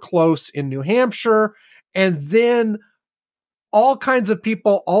super close in New Hampshire. And then all kinds of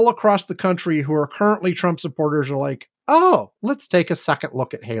people all across the country who are currently Trump supporters are like, oh, let's take a second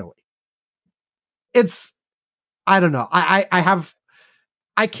look at Haley. I don't know.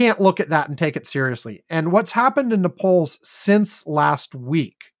 I can't look at that and take it seriously. And what's happened in the polls since last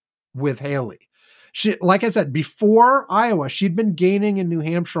week with Haley, she, like I said, before Iowa, she'd been gaining in New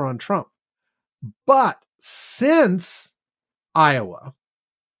Hampshire on Trump. But since Iowa.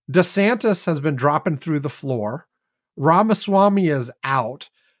 DeSantis has been dropping through the floor. Ramaswamy is out.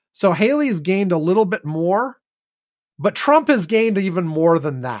 So Haley's gained a little bit more, but Trump has gained even more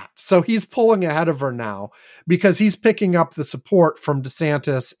than that. So he's pulling ahead of her now because he's picking up the support from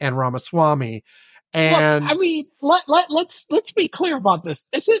DeSantis and Ramaswamy. And look, I mean, let's be clear about this.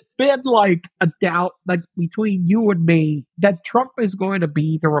 Has it been like a doubt, like between you and me, that Trump is going to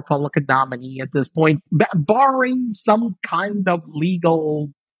be the Republican nominee at this point, barring some kind of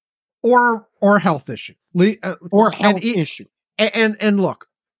legal or health issue, or health issue? And look,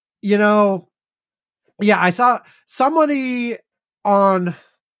 you know, yeah, I saw somebody on,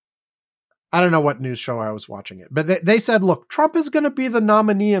 I don't know what news show I was watching it, but they said, look, Trump is going to be the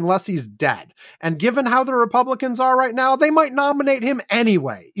nominee unless he's dead. And given how the Republicans are right now, they might nominate him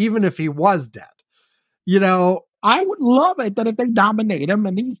anyway, even if he was dead. You know, I would love it that if they nominate him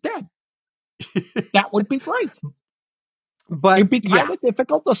and he's dead, that would be great. But it'd be kind of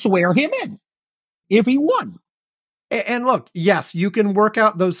difficult to swear him in if he won. And look, yes, you can work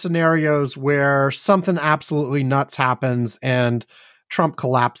out those scenarios where something absolutely nuts happens and Trump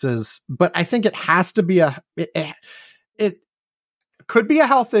collapses, but I think it has to be it could be a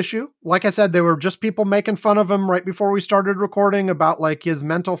health issue. Like I said, there were just people making fun of him right before we started recording about like his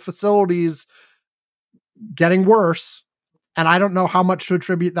mental facilities getting worse. And I don't know how much to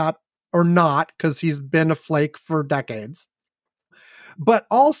attribute that or not, because he's been a flake for decades. But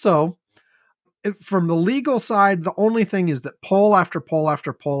also, from the legal side, the only thing is that poll after poll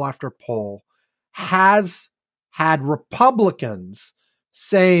after poll after poll has had Republicans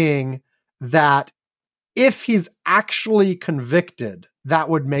saying that if he's actually convicted, that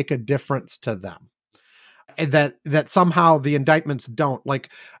would make a difference to them. And that somehow the indictments don't. Like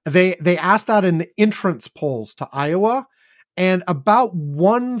they asked that in the entrance polls to Iowa, and about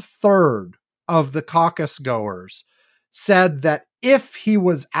 1/3 of the caucus goers said that if he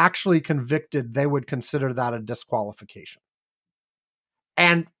was actually convicted, they would consider that a disqualification.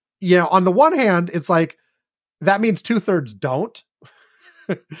 And, you know, on the one hand, it's like, that means 2/3 don't.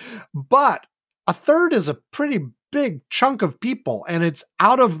 But 1/3 is a pretty big chunk of people, and it's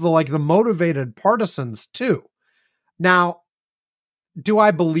out of the motivated partisans too. Now, do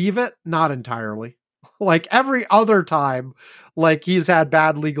I believe it? Not entirely. Like every other time, like he's had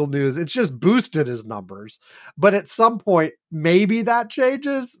bad legal news, it's just boosted his numbers. But at some point, maybe that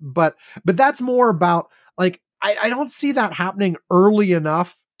changes. But that's more about like, I don't see that happening early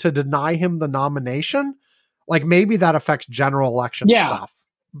enough to deny him the nomination. Like maybe that affects general election stuff.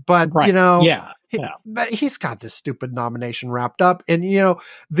 But, right. you know, but he's got this stupid nomination wrapped up. And, you know,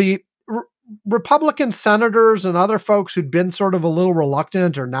 the Republican senators and other folks who'd been sort of a little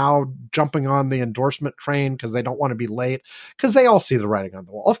reluctant are now jumping on the endorsement train because they don't want to be late, because they all see the writing on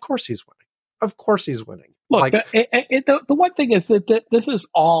the wall. Of course he's winning. Of course he's winning. Look, the one thing is that this is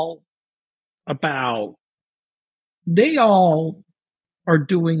all about, they all are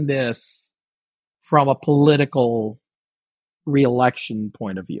doing this from a political re-election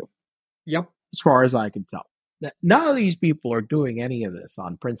point of view. Yep. As far as I can tell. None of these people are doing any of this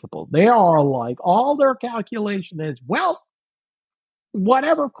on principle. They are like, all their calculation is, well,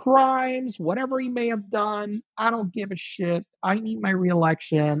 whatever crimes, whatever he may have done, I don't give a shit. I need my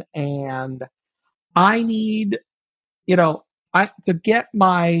reelection, and I need, you know,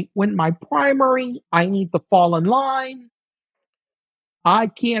 to win my primary, I need to fall in line. I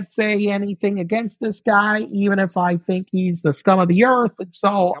can't say anything against this guy, even if I think he's the scum of the earth. And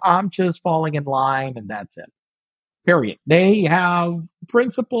so I'm just falling in line, and that's it. Period. They have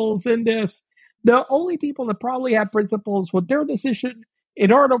principles in this. The only people that probably had principles with their decision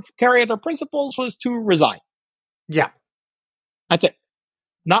in order to carry out their principles was to resign. Yeah. That's it.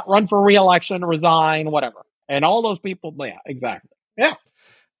 Not run for re-election, resign, whatever. And all those people, yeah, exactly. Yeah.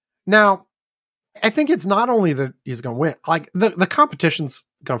 Now, I think it's not only that he's going to win, like the competition's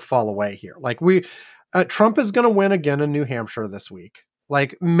going to fall away here. Like Trump is going to win again in New Hampshire this week.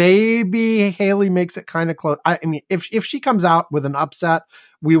 Like maybe Haley makes it kind of close. I mean, if she comes out with an upset,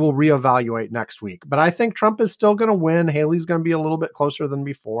 we will reevaluate next week. But I think Trump is still going to win. Haley's going to be a little bit closer than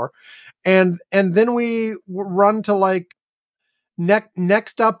before. And then we run to like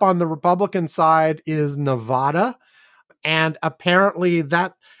next up on the Republican side is Nevada. And apparently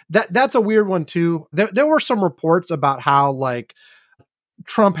that's a weird one too. There were some reports about how like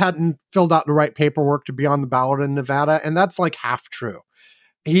Trump hadn't filled out the right paperwork to be on the ballot in Nevada. And that's like half true.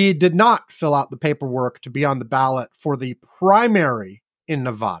 He did not fill out the paperwork to be on the ballot for the primary in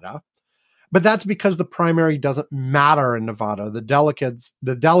Nevada, but that's because the primary doesn't matter in Nevada. The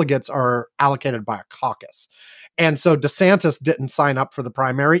delegates are allocated by a caucus. And so DeSantis didn't sign up for the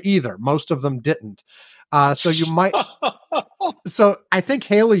primary either. Most of them didn't. So you might, So I think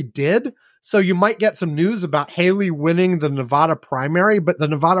Haley did. So you might get some news about Haley winning the Nevada primary, but the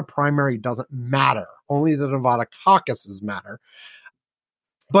Nevada primary doesn't matter. Only the Nevada caucuses matter.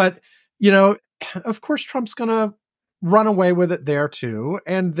 But, of course, Trump's going to run away with it there too.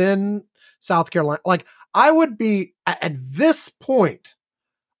 And then South Carolina, I would be at this point,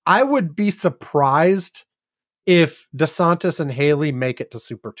 I would be surprised if DeSantis and Haley make it to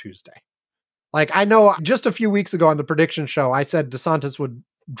Super Tuesday. I know just a few weeks ago on the prediction show, I said DeSantis would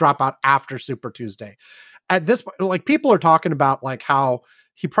drop out after Super Tuesday. At this point, people are talking about how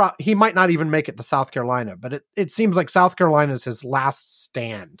he might not even make it to South Carolina, but it seems like South Carolina is his last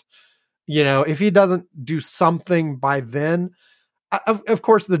stand. If he doesn't do something by then, of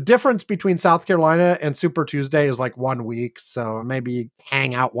course, the difference between South Carolina and Super Tuesday is 1 week. So maybe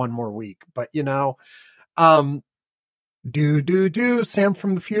hang out one more week, but Sam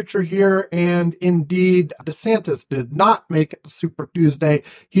from the future here. And indeed, DeSantis did not make it to Super Tuesday.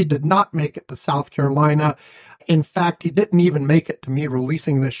 He did not make it to South Carolina. In fact, he didn't even make it to me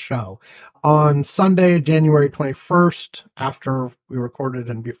releasing this show. On Sunday, January 21st, after we recorded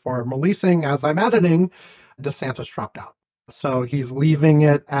and before I'm releasing, as I'm editing, DeSantis dropped out. So he's leaving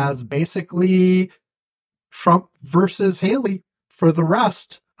it as basically Trump versus Haley for the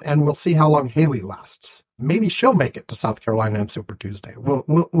rest. And we'll see how long Haley lasts. Maybe she'll make it to South Carolina on Super Tuesday.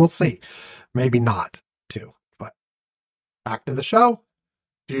 We'll see. Maybe not too. But back to the show.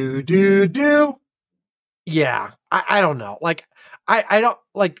 Yeah, I don't know. I don't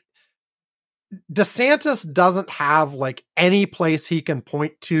DeSantis doesn't have any place he can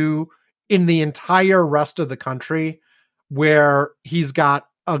point to in the entire rest of the country where he's got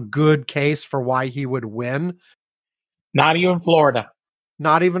a good case for why he would win. Not even Florida.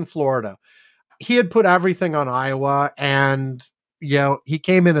 Not even Florida. He had put everything on Iowa, and he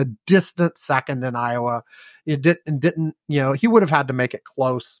came in a distant second in Iowa. It didn't he would have had to make it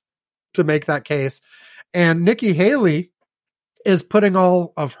close to make that case. And Nikki Haley is putting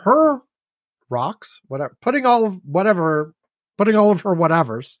all of her rocks, putting all of her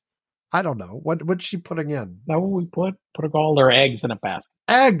whatevers. I don't know what's she putting in. That what we putting all their eggs in a basket.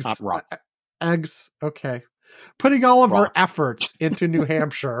 Eggs, not rock. Eggs. Okay. Putting all of her efforts into New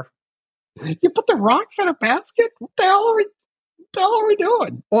Hampshire. You put the rocks in a basket? What the hell are we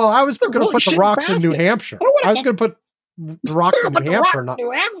doing? Well, I was going to put the rocks in New Hampshire. I was going to put the rocks in New Hampshire.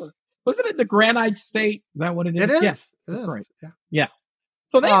 Wasn't it the Granite State? Is that what it is? It is. Yes, that's right. Yeah.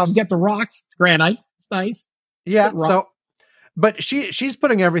 So then you get the rocks. It's granite. It's nice. Yeah. So, but she's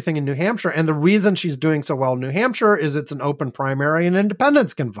putting everything in New Hampshire, and the reason she's doing so well in New Hampshire is it's an open primary and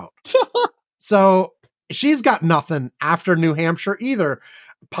independents can vote. So she's got nothing after New Hampshire either.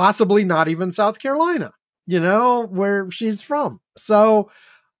 Possibly not even South Carolina, where she's from. So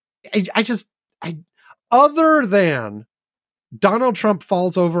I other than Donald Trump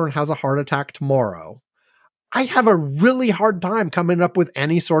falls over and has a heart attack tomorrow, I have a really hard time coming up with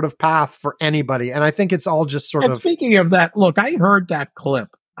any sort of path for anybody. And I think it's all just sort of. Speaking of that, look, I heard that clip.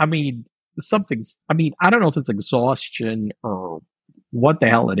 I mean, I don't know if it's exhaustion or what the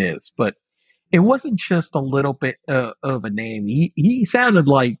hell it is, but it wasn't just a little bit of a name. He sounded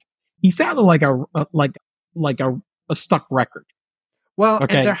like a stuck record. Well,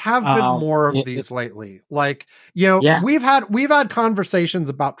 okay. And there have been more of these lately. We've had conversations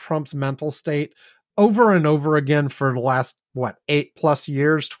about Trump's mental state over and over again for the last 8+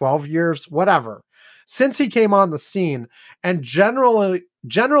 years, 12 years, whatever, since he came on the scene. And generally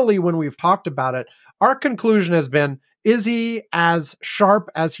when we've talked about it, our conclusion has been: is he as sharp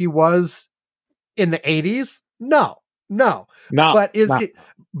as he was in the 80s? No.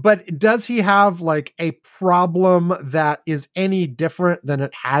 But does he have a problem that is any different than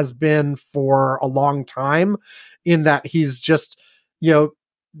it has been for a long time, in that he's just,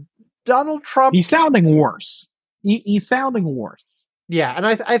 Donald Trump. He's sounding worse. He's sounding worse. Yeah. And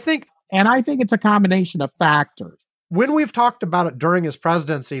I think it's a combination of factors. When we've talked about it during his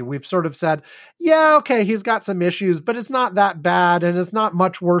presidency, we've sort of said, yeah, okay, he's got some issues, but it's not that bad, and it's not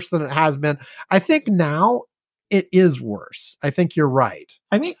much worse than it has been. I think now it is worse. I think you're right.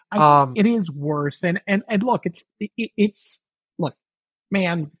 I think it is worse. And look, look,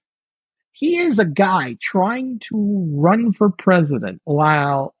 man, he is a guy trying to run for president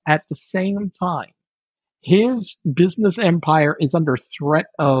while at the same time his business empire is under threat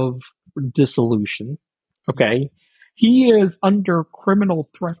of dissolution. Okay. He is under criminal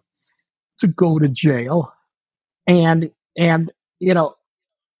threat to go to jail. And I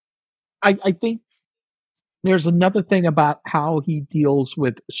think there's another thing about how he deals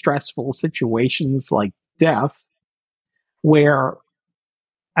with stressful situations like death, where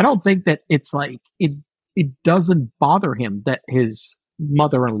I don't think that it's it doesn't bother him that his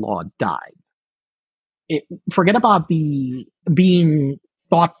mother-in-law died. Forget about the being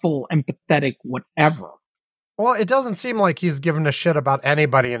thoughtful, empathetic, whatever. Well, it doesn't seem like he's given a shit about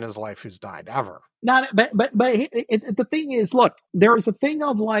anybody in his life who's died ever. The thing is, look, there is a thing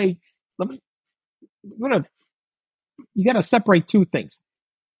of like, you got to separate two things.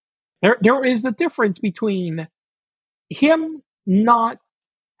 There is the difference between him not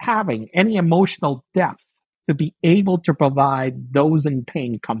having any emotional depth to be able to provide those in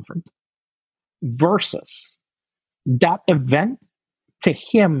pain comfort versus that event to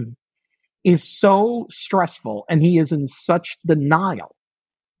him is so stressful and he is in such denial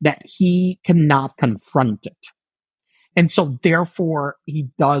that he cannot confront it. And so therefore he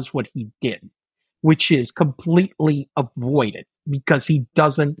does what he did, which is completely avoid it because he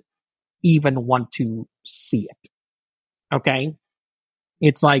doesn't even want to see it. Okay?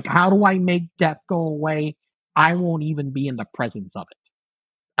 It's like, how do I make death go away? I won't even be in the presence of it.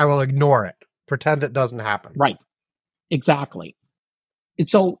 I will ignore it. Pretend it doesn't happen. Right. Exactly. And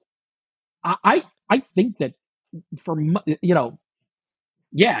so I think that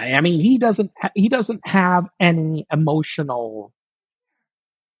yeah, I mean, he doesn't have any emotional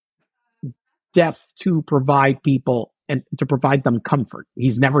depth to provide people and to provide them comfort.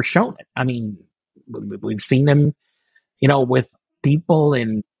 He's never shown it. I mean, we've seen him, with people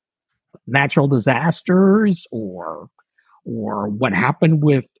in natural disasters or what happened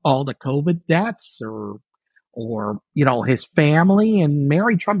with all the COVID deaths or his family. And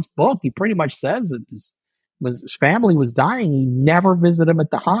Mary Trump's book, he pretty much says that his family was dying. He never visited him at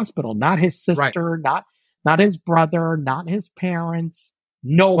the hospital. Not his sister, right. not his brother, not his parents.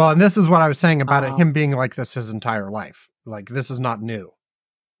 No. Well, and this is what I was saying about him being like this his entire life. Like, this is not new.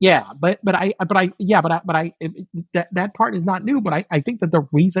 Yeah, that part is not new. But I think that the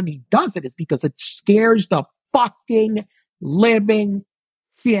reason he does it is because it scares the fucking living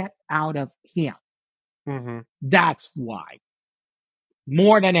shit out of him. Mm-hmm. That's why,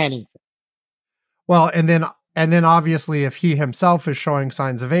 more than anything. Well, and then obviously, if he himself is showing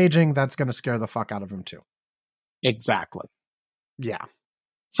signs of aging, that's going to scare the fuck out of him too. Exactly. Yeah.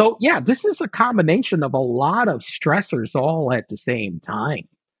 So yeah, this is a combination of a lot of stressors all at the same time.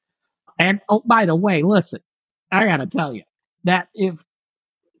 And oh, by the way, listen, I gotta tell you that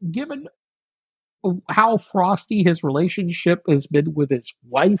given how frosty his relationship has been with his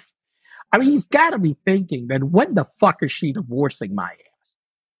wife, I mean, he's got to be thinking that when the fuck is she divorcing my ass?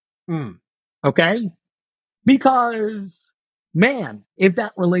 Mm. Okay? Because, man, if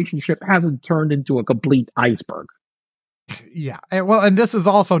that relationship hasn't turned into a complete iceberg. Yeah. Well, and this is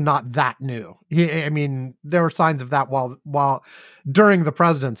also not that new. I mean, there were signs of that while during the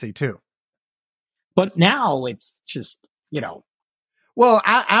presidency too. But now it's just, Well,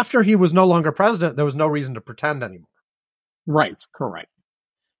 after he was no longer president, there was no reason to pretend anymore. Right. Correct.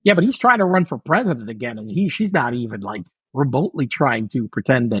 Yeah, but he's trying to run for president again, and she's not even like remotely trying to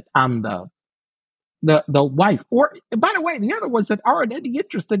pretend that I'm the wife. Or, by the way, the other ones that aren't any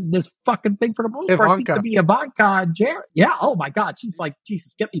interested in this fucking thing for the most part seem to be Ivanka and Jared. Yeah, oh my God. She's like,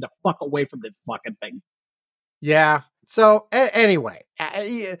 Jesus, get me the fuck away from this fucking thing. Yeah. So anyway,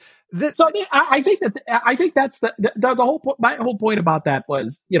 I think that's the whole point. My whole point about that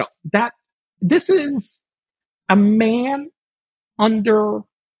was, that this is a man under,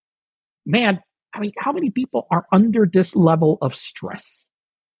 man, I mean, how many people are under this level of stress?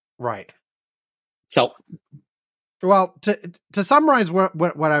 Right. So, well, to summarize what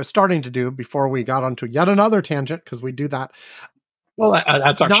I was starting to do before we got onto yet another tangent, because we do that. Well,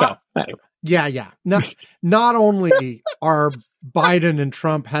 that's our show. Anyway. Yeah. Not only are Biden and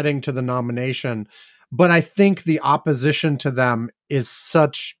Trump heading to the nomination, but I think the opposition to them is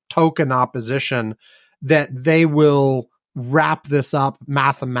such token opposition that they will wrap this up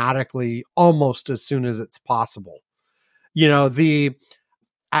mathematically almost as soon as it's possible.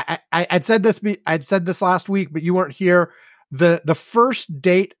 I'd said this last week, but you weren't here. The first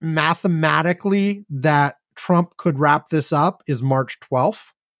date mathematically that Trump could wrap this up is March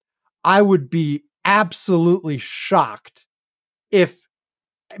 12th. I would be absolutely shocked if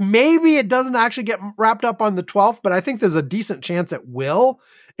maybe it doesn't actually get wrapped up on the 12th, but I think there's a decent chance it will.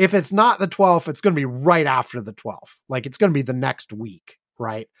 If it's not the 12th, it's going to be right after the 12th. Like, it's going to be the next week,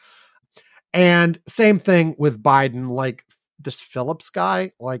 right? And same thing with Biden, like this Phillips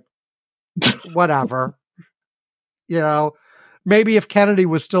guy, like whatever. Maybe if Kennedy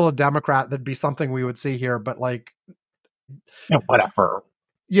was still a Democrat, that'd be something we would see here, but like whatever.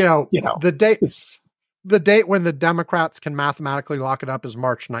 The date when the Democrats can mathematically lock it up is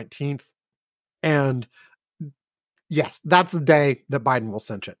March 19th. And yes, that's the day that Biden will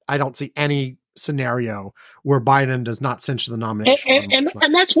cinch it. I don't see any scenario where Biden does not cinch the nomination. And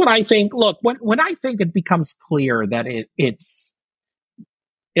that's what I think. Look, when I think it becomes clear that it's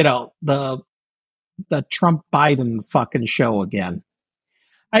the Trump Biden fucking show again,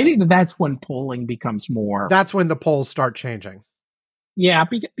 I think that's when polling becomes more. That's when the polls start changing. Yeah,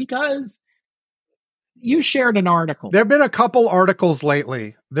 because you shared an article. There have been a couple articles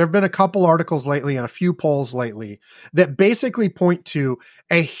lately. And a few polls lately that basically point to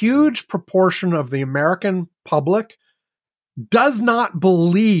a huge proportion of the American public does not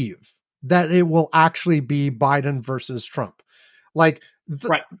believe that it will actually be Biden versus Trump. Like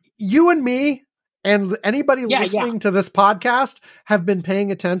right. You and me and anybody listening to this podcast have been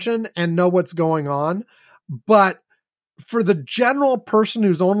paying attention and know what's going on. But for the general person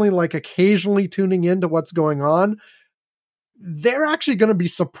who's only like occasionally tuning into what's going on, they're actually going to be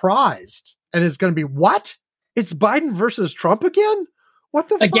surprised and it's going to be, what? It's Biden versus Trump again? What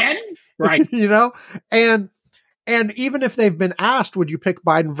the again? Fuck? Right. You know? And even if they've been asked, would you pick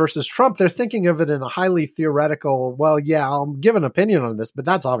Biden versus Trump? They're thinking of it in a highly theoretical, well, yeah, I'll give an opinion on this, but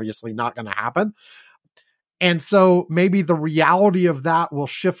that's obviously not going to happen. And so maybe the reality of that will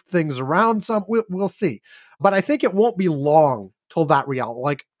shift things around some. We'll see. But I think it won't be long till that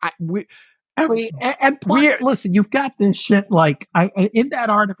reality. Listen, you've got this shit in that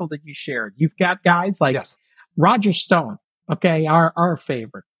article that you shared, you've got guys like Roger Stone, okay, our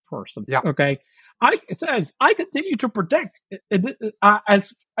favorite person, okay. Says, I continue to predict,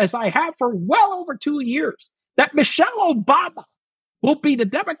 as I have for well over 2 years, that Michelle Obama will be the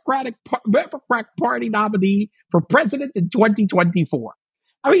Democratic Party nominee for president in 2024.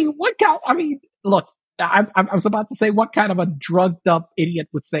 Look, I was about to say what kind of a drugged up idiot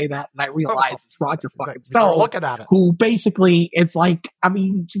would say that, and I realized it's Roger fucking Stone. Looking at it, who basically it's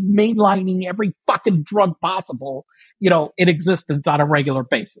mainlining every fucking drug possible, in existence on a regular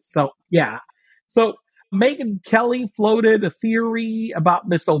basis. So yeah, so Megyn Kelly floated a theory about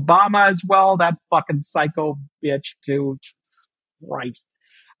Miss Obama as well. That fucking psycho bitch too. Jesus Christ.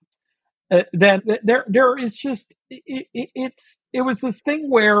 Then there is just it was this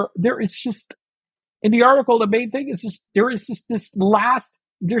thing where there is just. In the article, the main thing is just there's this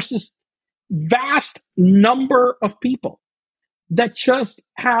vast number of people that just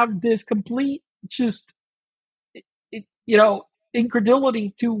have this complete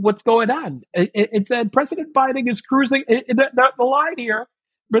incredulity to what's going on. It said President Biden is cruising. The line here,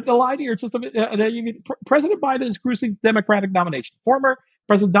 but the line here is just President Biden is cruising Democratic nomination. Former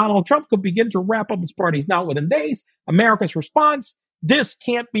President Donald Trump could begin to wrap up his parties now within days. America's response: this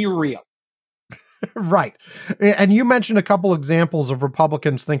can't be real. Right. And you mentioned a couple examples of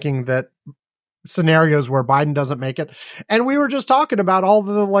Republicans thinking that scenarios where Biden doesn't make it. And we were just talking about all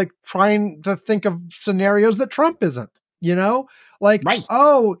the trying to think of scenarios that Trump isn't, right.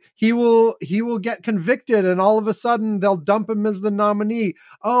 Oh, he will get convicted and all of a sudden they'll dump him as the nominee.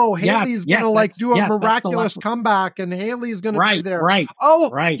 Oh, Haley's going to do a miraculous comeback and Haley's going to be there. Right. Oh,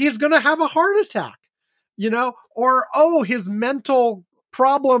 he's going to have a heart attack, or, oh, his mental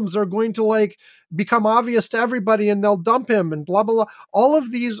problems are going to become obvious to everybody and they'll dump him and blah, blah, blah. All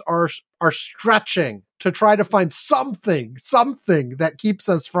of these are stretching to try to find something that keeps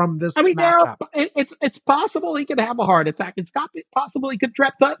us from this. It's possible he could have a heart attack. It's possible he could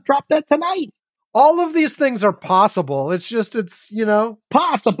drop that tonight. All of these things are possible. It's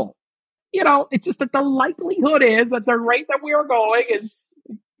possible. It's just that the likelihood is that the rate that we are going is.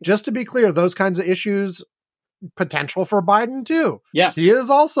 Just to be clear, those kinds of issues potential for Biden too. Yes. He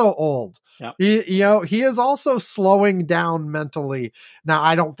is also old. Yep. He is also slowing down mentally. Now,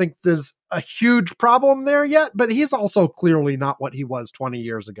 I don't think there's a huge problem there yet, but he's also clearly not what he was 20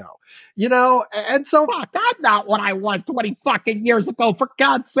 years ago, and so. Fuck, I'm not what I was 20 fucking years ago, for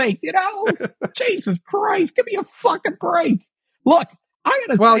God's sakes, Jesus Christ, give me a fucking break. Look, I'm going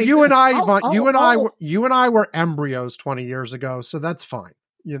to say. Well, you and I, Yvonne, you and I were embryos 20 years ago, so that's fine,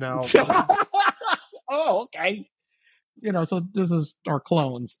 Oh, okay. So this is our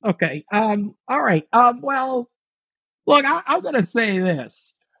clones. Okay. All right. Well, look, I'm going to say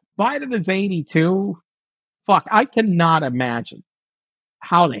this. Biden is 82. Fuck, I cannot imagine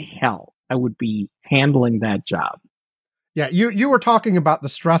how the hell I would be handling that job. Yeah, you were talking about the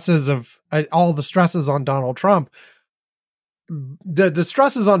stresses of all the stresses on Donald Trump. The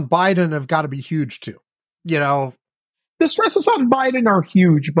stresses on Biden have got to be huge too. The stresses on Biden are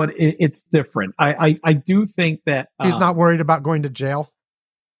huge, but it's different. I do think that he's not worried about going to jail.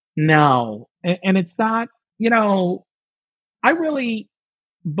 No, and it's not. I really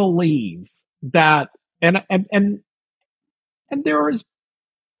believe that, and there is.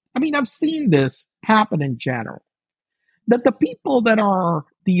 I've seen this happen in general. That the people that are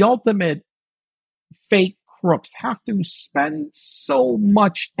the ultimate fake crooks have to spend so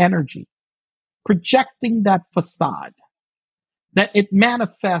much energy projecting that facade that it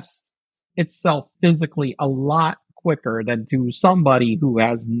manifests itself physically a lot quicker than to somebody who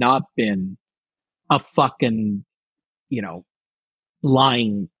has not been a fucking,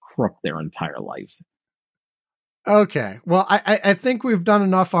 lying crook their entire life. Okay. Well, I think we've done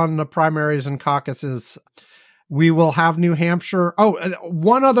enough on the primaries and caucuses. We will have New Hampshire. Oh,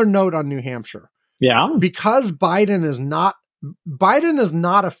 one other note on New Hampshire. Yeah. Because Biden is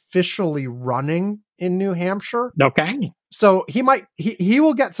not officially running in New Hampshire. Okay. So he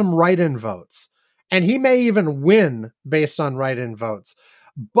will get some write-in votes, and he may even win based on write-in votes.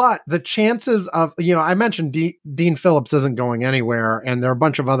 But the chances of, I mentioned Dean Phillips isn't going anywhere, and there are a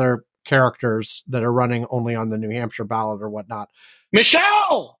bunch of other characters that are running only on the New Hampshire ballot or whatnot.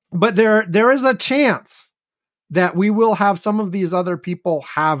 Michelle! But there is a chance that we will have some of these other people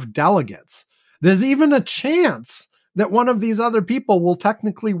have delegates. There's even a chance that one of these other people will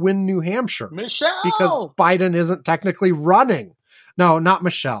technically win New Hampshire. Michelle! Because Biden isn't technically running. No, not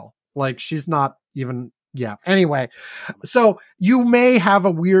Michelle. Like, she's not even, yeah. Anyway, so you may have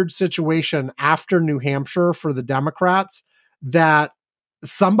a weird situation after New Hampshire for the Democrats that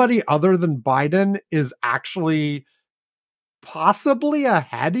somebody other than Biden is actually possibly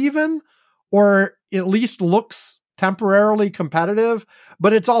ahead even, or at least looks temporarily competitive,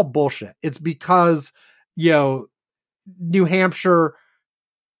 but it's all bullshit. It's because, New Hampshire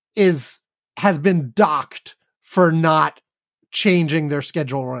has been docked for not changing their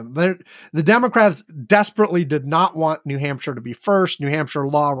schedule. The Democrats desperately did not want New Hampshire to be first. New Hampshire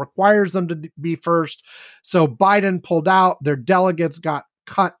law requires them to be first. So Biden pulled out. Their delegates got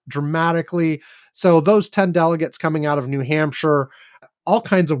cut dramatically. So those 10 delegates coming out of New Hampshire, all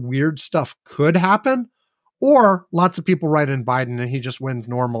kinds of weird stuff could happen. Or lots of people write in Biden and he just wins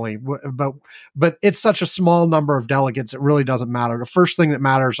normally. But it's such a small number of delegates, it really doesn't matter. The first thing that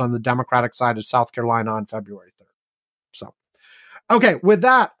matters on the Democratic side is South Carolina on February 3rd. So, okay, with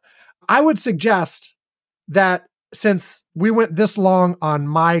that, I would suggest that since we went this long on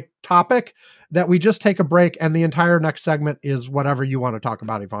my topic, that we just take a break and the entire next segment is whatever you want to talk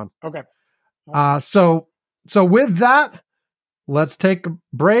about, Yvonne. Okay. So with that, let's take a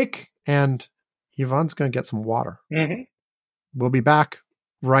break and Yvonne's going to get some water. Mm-hmm. We'll be back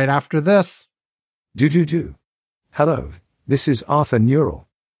right after this. Hello, this is Arthur Neural.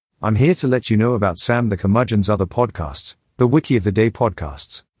 I'm here to let you know about Sam the Curmudgeon's other podcasts, the Wiki of the Day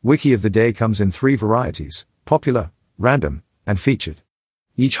podcasts. Wiki of the Day comes in 3 varieties: popular, random, and featured.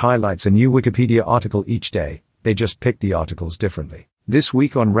 Each highlights a new Wikipedia article each day. They just pick the articles differently. This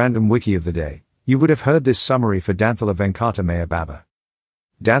week on Random Wiki of the Day, you would have heard this summary for Danthala Venkata Mayababa.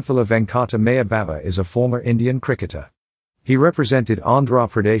 Danthala Venkata Mayababa is a former Indian cricketer. He represented Andhra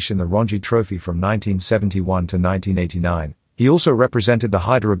Pradesh in the Ranji Trophy from 1971 to 1989. He also represented the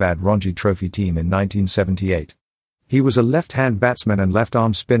Hyderabad Ranji Trophy team in 1978. He was a left-hand batsman and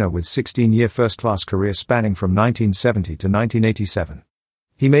left-arm spinner with 16-year first-class career spanning from 1970 to 1987.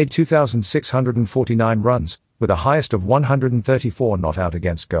 He made 2,649 runs, with a highest of 134 not out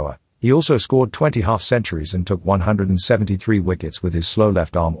against Goa. He also scored 20 half-centuries and took 173 wickets with his slow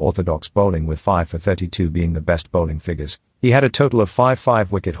left-arm orthodox bowling, with 5 for 32 being the best bowling figures. He had a total of 5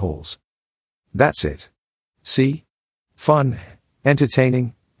 5-wicket hauls. That's it. See? Fun,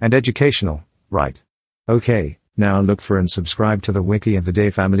 entertaining, and educational, right? Okay, now look for and subscribe to the Wiki of the Day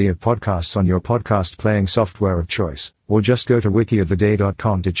family of podcasts on your podcast playing software of choice, or just go to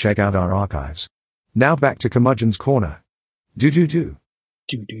wikioftheday.com to check out our archives. Now back to Curmudgeon's Corner. Do.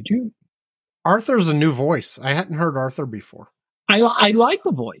 Arthur's a new voice. I hadn't heard Arthur before. I like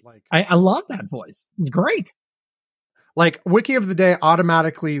the voice. I love that voice. It's great. Like, Wiki of the Day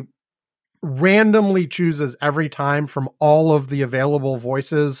automatically randomly chooses every time from all of the available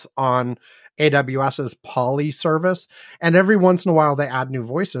voices on AWS's Poly service. And every once in a while they add new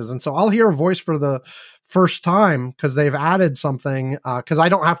voices. And so I'll hear a voice for the first time because they've added something, because I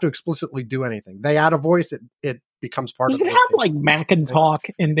don't have to explicitly do anything. They add a voice, it becomes part of it. Does it have like Macintalk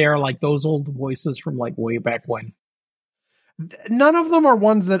in there, like those old voices from like way back when? None of them are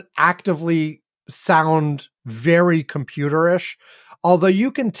ones that actively sound very computerish, although you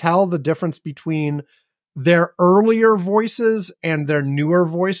can tell the difference between their earlier voices and their newer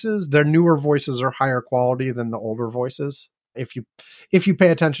voices. Their newer voices are higher quality than the older voices. If you pay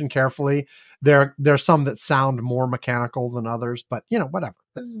attention carefully, there's some that sound more mechanical than others, but whatever.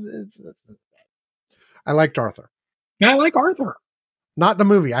 I liked Arthur. Yeah, I like Arthur. Not the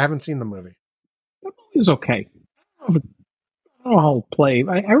movie. I haven't seen the movie. The movie was okay. I don't know how it'll play.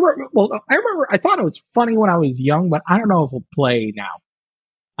 I remember I thought it was funny when I was young, but I don't know if it'll play now.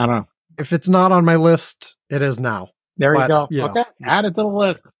 I don't know. If it's not on my list, it is now. There you But, go. you know. Okay, add it to the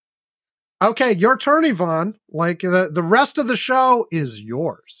list. Okay, your turn, Yvonne. Like the rest of the show is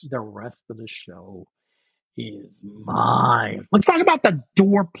yours. The rest of the show is mine. Let's talk about the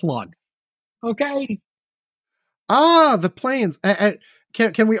door plug. Okay. The planes.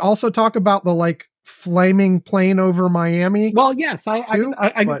 Can we also talk about the like flaming plane over Miami? Well, yes, I Too,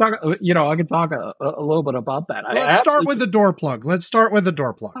 can but- talk. I can talk a little bit about that. Let's start with the door plug.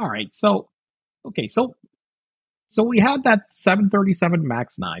 All right. So we had that 737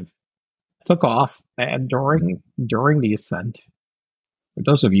 MAX 9 took off, and during the ascent, for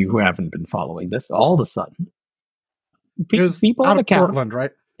those of you who haven't been following this, all of a sudden, It was people out in the of cabin, Portland, right?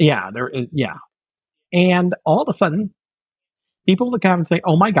 yeah, there is, yeah, and all of a sudden, people in the cabin say,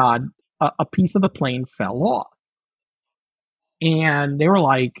 "Oh my God, a piece of the plane fell off," and they were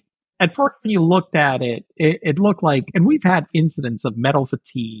like, at first when you looked at it, it looked like, and we've had incidents of metal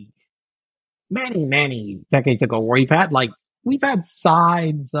fatigue many decades ago where we've had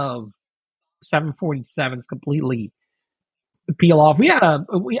sides of 747s completely peel off. We had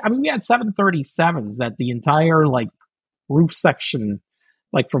 737s that the entire like roof section,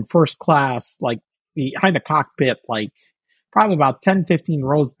 like from first class, like behind the cockpit, like probably about 10-15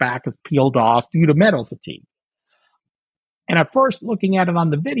 rows back is peeled off due to metal fatigue. And at first, looking at it on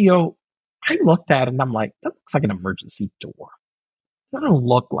the video, I looked at it and I'm like, that looks like an emergency door. That don't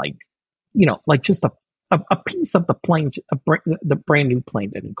look like, like just a piece of the plane, the brand new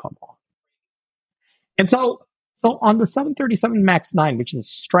plane didn't come off. And so on the 737 MAX 9, which is a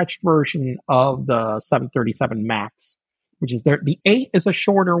stretched version of the 737 MAX, which is the 8 is a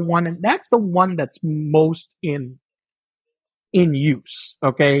shorter one, and that's the one that's most in use,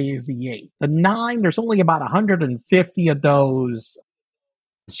 okay, is the 8. The 9, there's only about 150 of those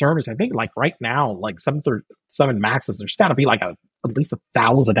service. I think like right now, like 737 MAXes, there's got to be like at least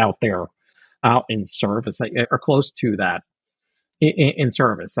 1,000 out there out in service, or close to that. In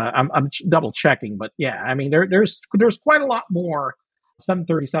service, I'm double checking, but yeah, I mean there's quite a lot more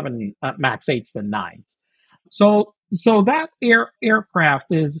 737 MAX 8s than 9s. So that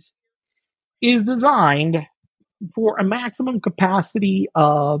aircraft is designed for a maximum capacity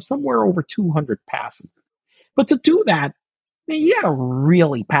of somewhere over 200 passengers. But to do that, you got to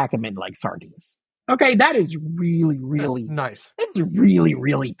really pack them in like sardines. Okay, that is really Nice. it's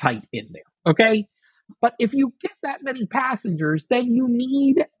really tight in there. Okay. But if you get that many passengers, then you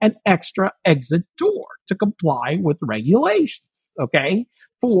need an extra exit door to comply with regulations, okay,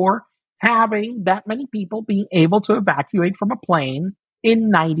 for having that many people being able to evacuate from a plane in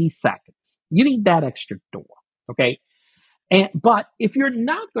 90 seconds. You need that extra door, okay? But if you're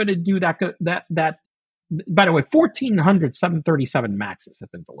not going to do that, by the way, 1,400 737 MAXes have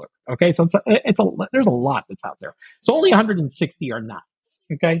been delivered, okay? So there's a lot that's out there. So only 160 are not,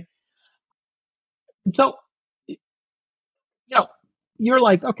 okay? So, you're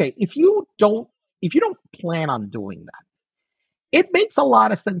like, okay, if you don't plan on doing that, it makes a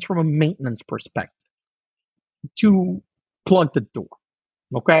lot of sense from a maintenance perspective to plug the door,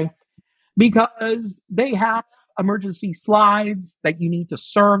 okay? Because they have emergency slides that you need to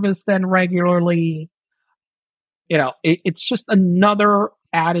service then regularly. It's just another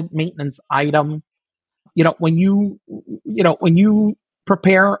added maintenance item. When you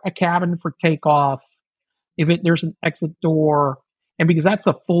prepare a cabin for takeoff, there's an exit door, and because that's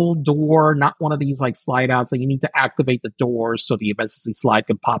a full door, not one of these like slide outs, that you need to activate the doors so the emergency slide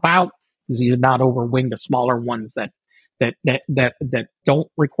can pop out, because you're not overwing the smaller ones that don't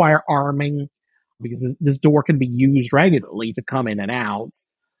require arming, because this door can be used regularly to come in and out.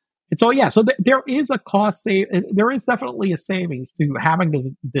 And so there is a cost save. There is definitely a savings to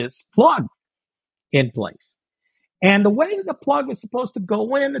having this plug in place. And the way that the plug is supposed to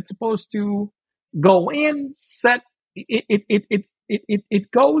go in, it's supposed to go in, set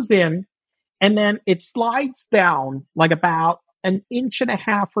it goes in, and then it slides down like about 1.5 inches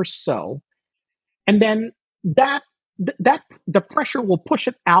or so, and then that the pressure will push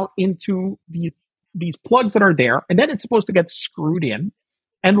it out into these plugs that are there, and then it's supposed to get screwed in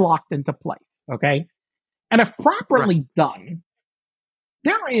and locked into place. Okay, and if properly done,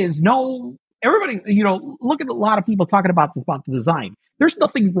 there is no. Everybody, look at a lot of people talking about the design. There's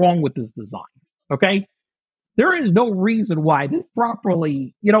nothing wrong with this design. Okay, there is no reason why this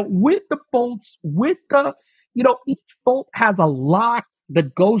properly, with the bolts, with the, each bolt has a lock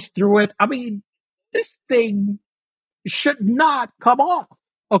that goes through it. I mean, this thing should not come off.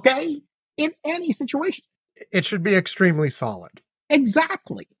 Okay, in any situation, it should be extremely solid.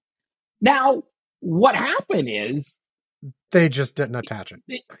 Exactly. Now, what happened is they just didn't attach it.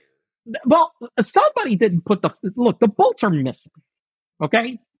 Well, somebody didn't put the bolts are missing.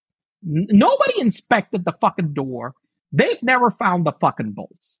 Okay. Nobody inspected the fucking door. They've never found the fucking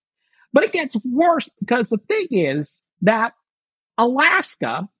bolts. But it gets worse because the thing is that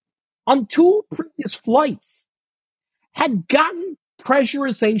Alaska, on 2 previous flights, had gotten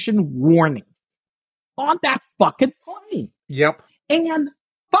pressurization warning on that fucking plane. Yep. And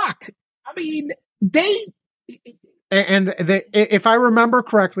fuck, I mean, they. If I remember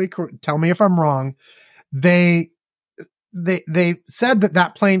correctly, tell me if I'm wrong. They said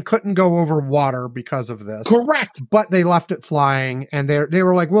that plane couldn't go over water because of this. Correct. But they left it flying, and they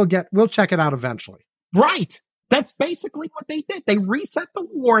were like, we'll check it out eventually. Right. That's basically what they did. They reset the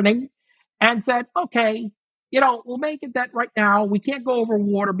warning and said, okay, we'll make it that right now we can't go over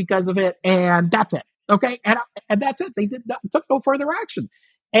water because of it, and that's it. Okay, and that's it. They took no further action,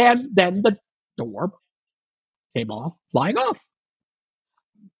 and then the door came off, flying off.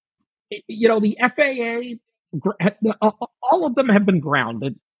 The FAA, all of them have been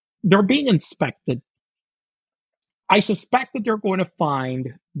grounded. They're being inspected. I suspect that they're going to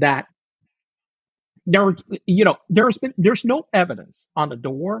find that there's no evidence on the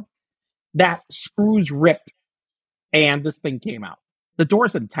door that screws ripped and this thing came out. The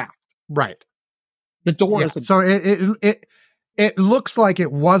door's intact. Right. The door is intact. So it looks like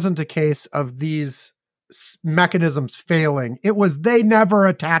it wasn't a case of these mechanisms failing. It was they never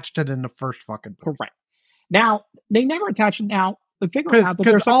attached it in the first fucking place. Correct. Now they never attached it. Now they figure out that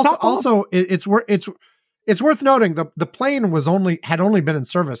there's also it's worth noting the plane had only been in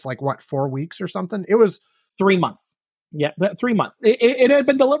service like 4 weeks or something. It was 3 months. Yeah, 3 months. It had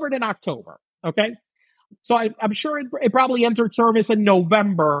been delivered in October. Okay, so I'm sure it probably entered service in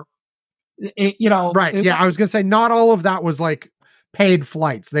November. Right? I was gonna say not all of that was like paid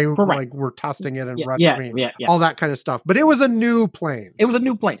flights. They were testing it and all that kind of stuff. But it was a new plane. It was a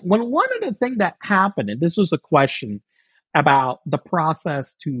new plane. One of the things that happened, and this was a question about the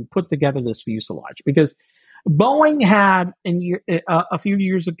process to put together this fuselage, because Boeing had a few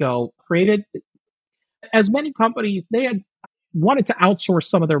years ago created, as many companies, they had wanted to outsource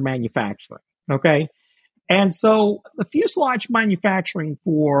some of their manufacturing. Okay. And so the fuselage manufacturing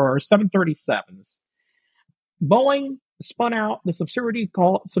for 737s, Boeing spun out the subsidiary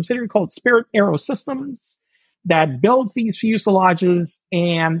called Spirit Aerosystems that builds these fuselages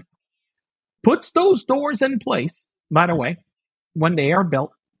and puts those doors in place. By the way, when they are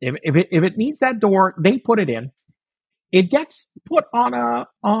built, if it needs that door, they put it in. It gets put on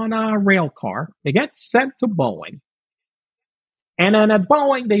a rail car. It gets sent to Boeing. And then at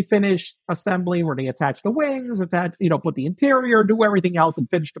Boeing, they finish assembly where they attach the wings, put the interior, do everything else, and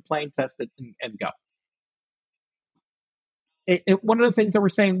finish the plane, test it, and go. One of the things that we're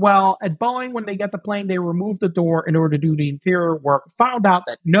saying, well, at Boeing, when they get the plane, they remove the door in order to do the interior work. Found out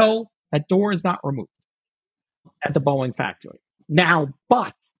that no, that door is not removed at the Boeing factory. Now,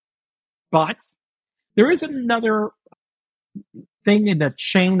 but there is another thing in the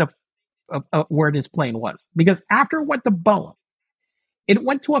chain of where this plane was. Because after it went to Boeing, it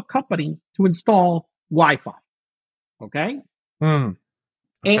went to a company to install Wi-Fi. Okay? Okay.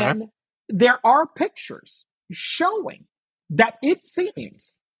 And there are pictures showing that it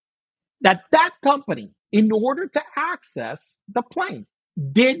seems that company, in order to access the plane,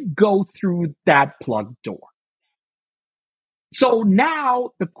 did go through that plug door. So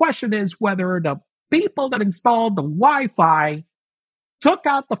now the question is whether the people that installed the Wi-Fi took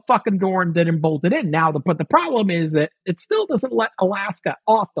out the fucking door and didn't bolt it in. Now, but the problem is that it still doesn't let Alaska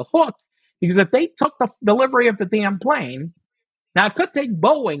off the hook, because if they took the delivery of the damn plane, now it could take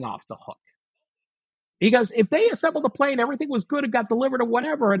Boeing off the hook. Because if they assembled the plane, everything was good, it got delivered or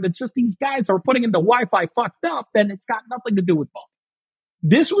whatever, and it's just these guys are putting in the Wi-Fi fucked up, then it's got nothing to do with Boeing.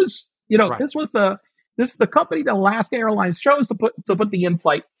 This was, right. This is the company that Alaska Airlines chose to put the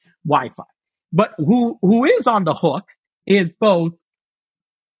in-flight Wi-Fi. But who is on the hook is both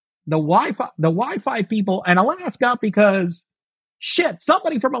the Wi-Fi people and Alaska, because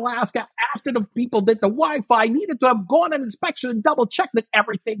somebody from Alaska, after the people did the Wi-Fi, needed to have gone on inspection and double checked that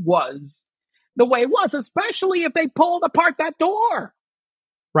everything was the way it was, especially if they pulled apart that door.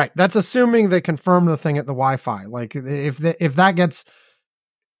 Right. That's assuming they confirm the thing at the Wi-Fi. Like if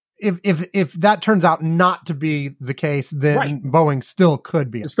that turns out not to be the case, then right. Boeing still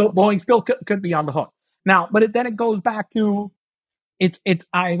could be. Boeing still could be on the hook. Now, but then it goes back to it's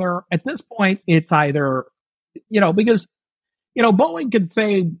either at this point because Boeing could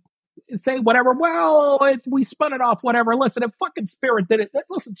say whatever. Well, we spun it off, whatever. Listen, if fucking Spirit did it.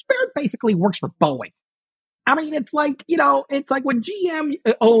 Listen, Spirit basically works for Boeing. I mean, it's like when GM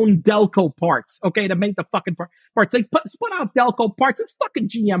owned Delco parts, okay, to make the fucking parts. They spun out Delco parts. It's fucking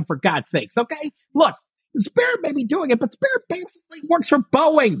GM, for God's sakes, okay? Look, Spirit may be doing it, but Spirit basically works for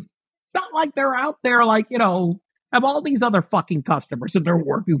Boeing. Not like they're out there, like, have all these other fucking customers that they're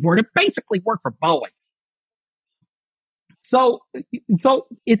working for to basically work for Boeing. So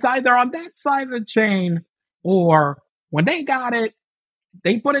it's either on that side of the chain, or when they got it,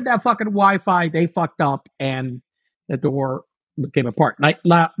 they put in that fucking Wi-Fi, they fucked up, and the door came apart.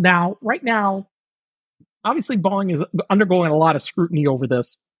 Now, right now, obviously Boeing is undergoing a lot of scrutiny over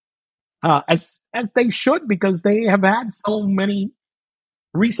this, as they should, because they have had so many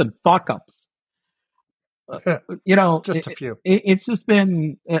recent fuck-ups. Just a few. It's just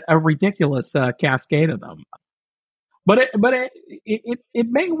been a ridiculous cascade of them. But it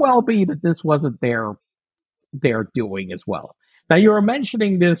may well be that this wasn't their doing as well. Now, you were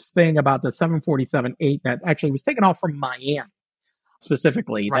mentioning this thing about the 747-8 that actually was taken off from Miami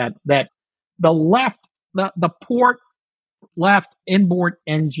specifically, right. that the port left inboard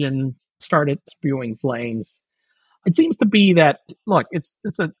engine started spewing flames. It seems to be that, look,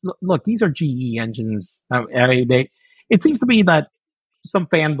 these are GE engines. It seems to be that some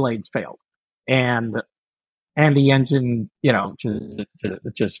fan blades failed, and the engine,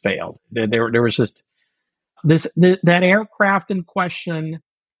 just failed. There was just that aircraft in question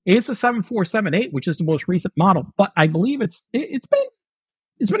is a 747-8, which is the most recent model, but I believe it's been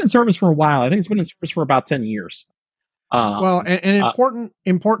in service for a while. I think it's been in service for about 10 years.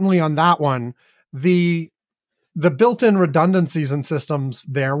 Importantly on that one, the built-in redundancies and systems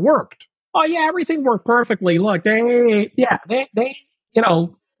there worked. Oh yeah, everything worked perfectly. Look, they took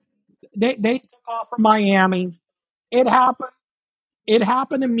off from Miami. It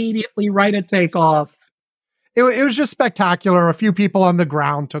happened immediately right at takeoff. It was just spectacular. A few people on the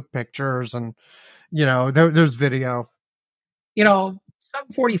ground took pictures, and there's video.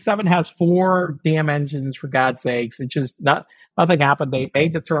 747 has 4 damn engines, for God's sakes. It just nothing happened. They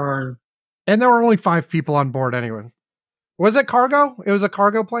made the turn, and there were only 5 people on board anyway. Was it cargo? It was a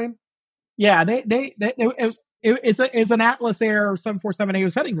cargo plane. Yeah, it's an Atlas Air 747. It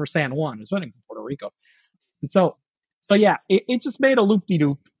was heading for San Juan. It was heading for Puerto Rico. So yeah, it just made a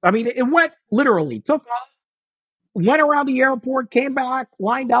loop-de-doop. I mean, it took off, went around the airport, came back,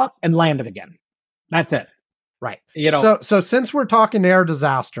 lined up, and landed again. That's it. Right. So since we're talking air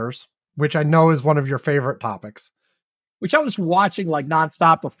disasters, which I know is one of your favorite topics, which I was watching like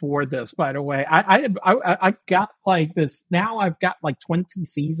nonstop before this, by the way, I got like this. Now I've got like 20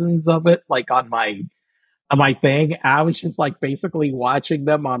 seasons of it, like on my thing. I was just like basically watching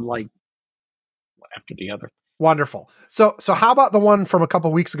them on like one after the other. Wonderful. So how about the one from a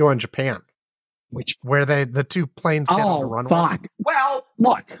couple weeks ago in Japan? Where the 2 planes hit on the runway? Fuck. Well,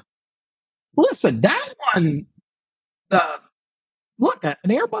 listen, that one, an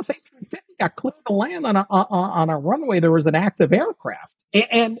Airbus A350 got cleared to land on a runway. There was an active aircraft,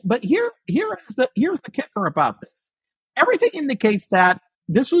 but here's the kicker about this. Everything indicates that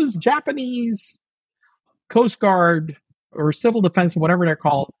this was Japanese Coast Guard or Civil Defense, whatever they're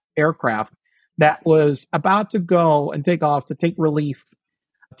called, aircraft that was about to go and take off to take relief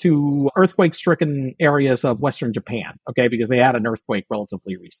to earthquake-stricken areas of Western Japan, okay, because they had an earthquake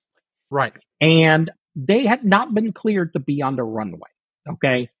relatively recently. Right. And they had not been cleared to be on the runway,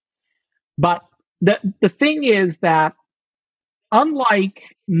 okay? But the thing is that unlike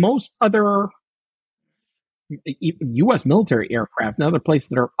most other U.S. military aircraft and other places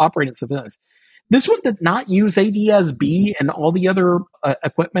that are operating civilians, this one did not use ADS-B and all the other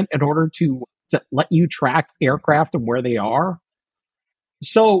equipment in order to let you track aircraft and where they are.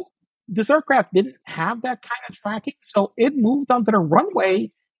 So this aircraft didn't have that kind of tracking, so it moved onto the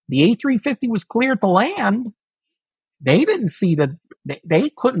runway. The A350 was cleared to land. They didn't see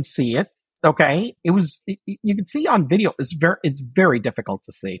they couldn't see it. Okay, you could see on video. It's very difficult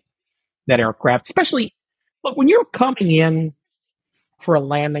to see that aircraft, especially when you're coming in for a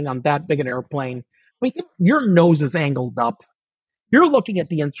landing on that big an airplane. I mean, your nose is angled up. You're looking at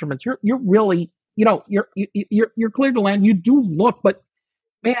the instruments. You're really, you're cleared to land. You do look, but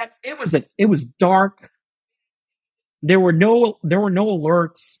man, it was dark. There were no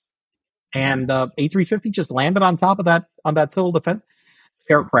alerts, and A350 just landed on top of that civil defense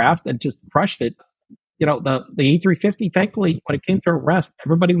aircraft and just crushed it. The A350, thankfully, when it came to arrest,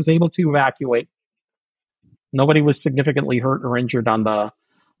 everybody was able to evacuate. Nobody was significantly hurt or injured on the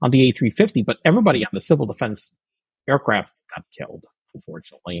A350, but everybody on the civil defense aircraft got killed,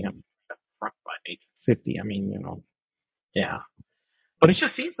 unfortunately. Front by A350. I mean, yeah. But it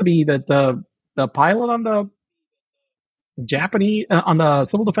just seems to be that the pilot on the Japanese on the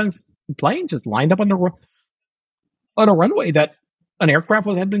civil defense plane just lined up on a runway that an aircraft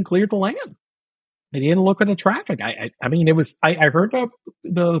had been cleared to land. They didn't look at the traffic. I mean, it was. I heard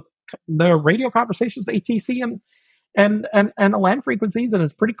the radio conversations with ATC and the land frequencies, and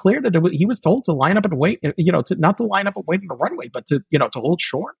it's pretty clear that he was told to line up and wait, to not to line up and wait in the runway, but to hold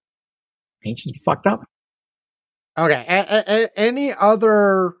short. He just fucked up. Okay. Any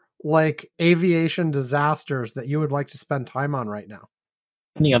other like aviation disasters that you would like to spend time on right now?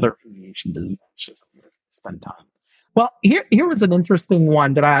 Any other aviation disasters spend time? Well, here was an interesting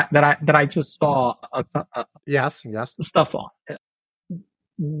one that I just saw. Yes. Stuff on.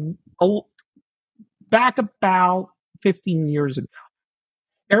 Back about 15 years ago,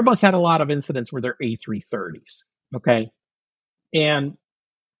 Airbus had a lot of incidents with their A330s. Okay, and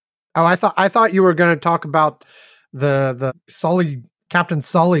I thought you were going to talk about the Sully, Captain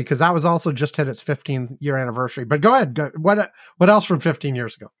Sully, because that was also just hit its 15-year anniversary. But go ahead. What else from 15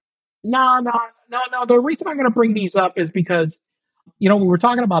 years ago? No. The reason I'm going to bring these up is because, we were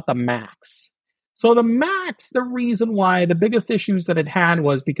talking about the MAX. So the MAX, the reason why the biggest issues that it had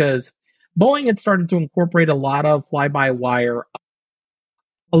was because Boeing had started to incorporate a lot of fly-by-wire,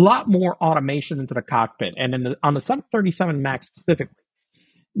 a lot more automation into the cockpit. And on the 737 MAX specifically,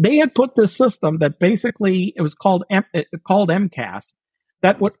 they had put this system that basically it was called MCAS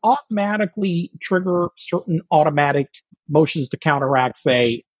that would automatically trigger certain automatic motions to counteract,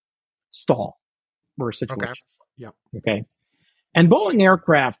 say, stall or situations. Okay. And Boeing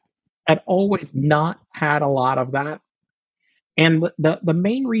aircraft had always not had a lot of that. And the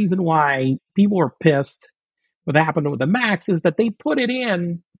main reason why people are pissed with what happened with the MAX is that they put it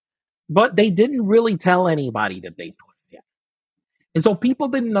in, but they didn't really tell anybody that they put it in. And so people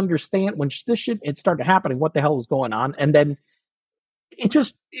didn't understand when this shit it started happening, what the hell was going on. And then it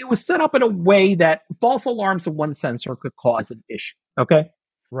was set up in a way that false alarms in one sensor could cause an issue. Okay.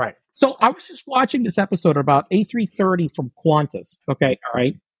 Right. So I was just watching this episode about A330 from Qantas. Okay. All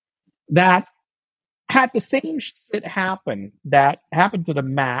right. That had the same shit happen that happened to the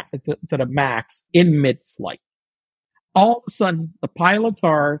MAX in mid-flight. All of a sudden, the pilots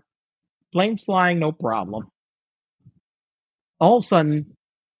are planes flying, no problem. All of a sudden,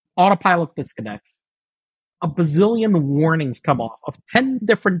 autopilot disconnects. A bazillion warnings come off of 10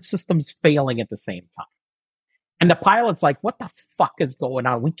 different systems failing at the same time. And the pilot's like, what the fuck is going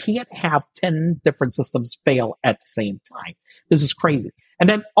on? We can't have 10 different systems fail at the same time. This is crazy. And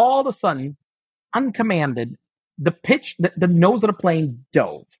then all of a sudden, uncommanded, the nose of the plane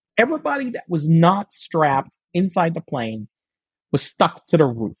dove. Everybody that was not strapped inside the plane was stuck to the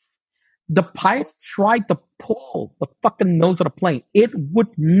roof. The pilot tried to pull the fucking nose of the plane. It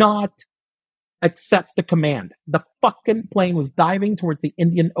would not accept the command. The fucking plane was diving towards the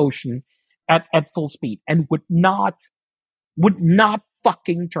Indian Ocean at full speed and would not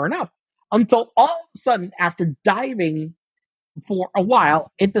fucking turn up until all of a sudden, after diving for a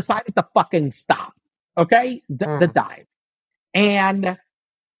while, it decided to fucking stop. Okay? The dive. And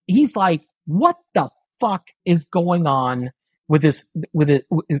he's like, what the fuck is going on with this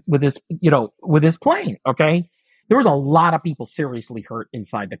plane? Okay? There was a lot of people seriously hurt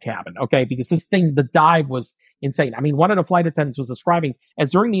inside the cabin, okay? Because the dive was insane. I mean, one of the flight attendants was describing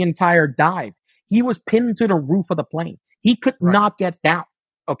as during the entire dive, he was pinned to the roof of the plane. He could not get down,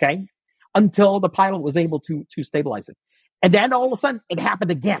 okay? Until the pilot was able to stabilize it. And then all of a sudden, it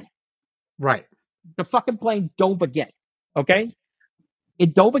happened again. Right. The fucking plane dove again, okay?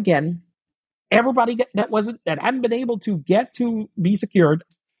 It dove again. Everybody that hadn't been able to get to be secured,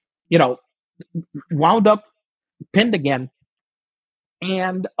 wound up pinned again,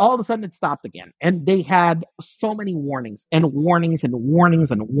 and all of a sudden it stopped again. And they had so many warnings and warnings and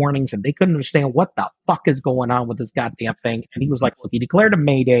warnings and warnings, and they couldn't understand what the fuck is going on with this goddamn thing. And he was like, look, he declared a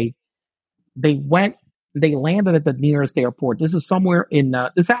Mayday. They landed at the nearest airport. This is somewhere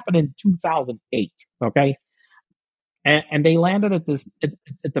this happened in 2008, okay? And they landed at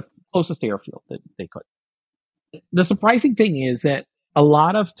the closest airfield that they could. The surprising thing is that a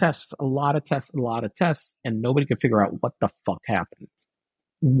lot of tests, and nobody could figure out what the fuck happened,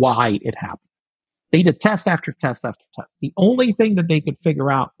 why it happened. They did test after test after test. The only thing that they could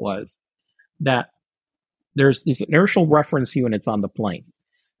figure out was that there's these inertial reference units on the plane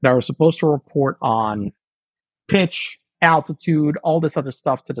that are supposed to report on pitch, altitude, all this other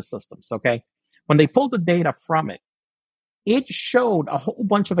stuff to the systems, okay? When they pulled the data from it, it showed a whole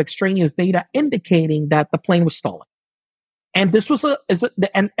bunch of extraneous data indicating that the plane was stalling. And this was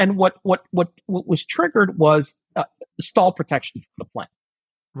what was triggered was stall protection for the plane.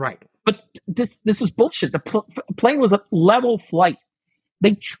 Right. But this is bullshit. The plane was a level flight.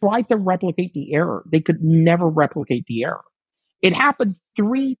 They tried to replicate the error. They could never replicate the error. It happened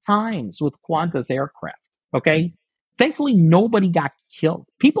 3 times with Qantas aircraft. Okay. Thankfully, nobody got killed.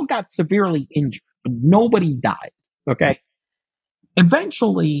 People got severely injured, but nobody died. Okay.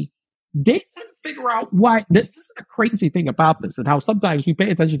 Eventually, They couldn't figure out why. This is the crazy thing about this, and how sometimes we pay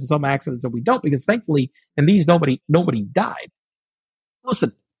attention to some accidents and we don't, because thankfully in these nobody died.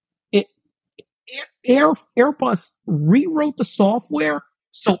 Listen, Airbus rewrote the software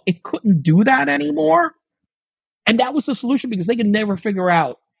so it couldn't do that anymore, and that was the solution because they could never figure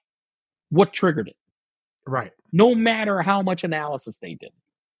out what triggered it, Right. no matter how much analysis they did.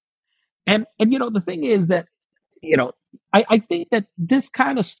 And the thing is that I think that this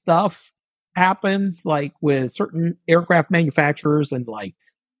kind of stuff happens like with certain aircraft manufacturers and like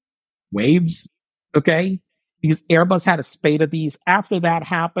waves, okay? Because Airbus had a spate of these. After that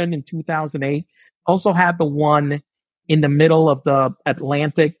happened in 2008, also had the one in the middle of the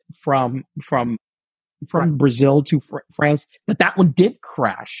Atlantic from Right. Brazil to France, but that one did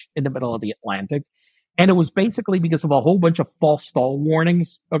crash in the middle of the Atlantic. And it was basically because of a whole bunch of false stall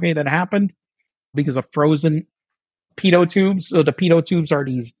warnings, okay, that happened because of frozen pitot tubes. So the pitot tubes are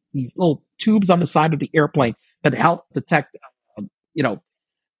these little tubes on the side of the airplane that help detect,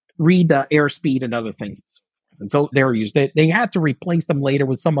 read the airspeed and other things. And so they were used. They had to replace them later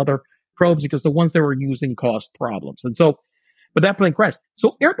with some other probes because the ones they were using caused problems. And so, but that plane crashed.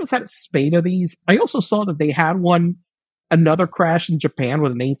 So Airbus had a spate of these. I also saw that they had another crash in Japan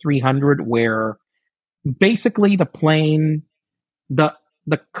with an A300 where basically the plane, the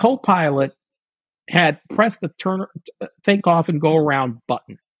co-pilot had pressed the take off and go around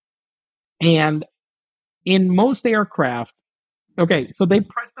button. And in most aircraft, okay, so they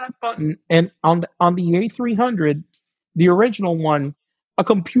press that button, and on the A300, the original one, a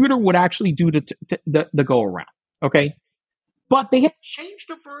computer would actually do the go around, okay? But they had changed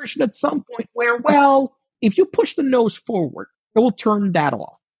the version at some point where, well, if you push the nose forward, it will turn that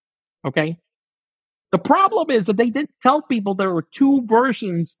off, okay? The problem is that they didn't tell people there were two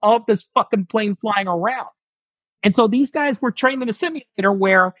versions of this fucking plane flying around. And so these guys were trained in a simulator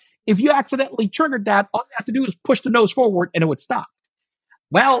where if you accidentally triggered that, all you have to do is push the nose forward and it would stop.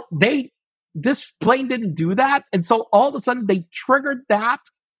 Well, this plane didn't do that. And so all of a sudden they triggered that.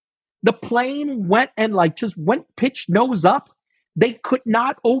 The plane went and just went pitch nose up. They could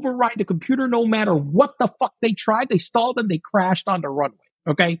not override the computer no matter what the fuck they tried. They stalled and they crashed on the runway.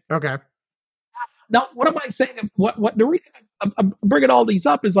 Okay. Okay. Now, what am I saying? What the reason I'm bringing all these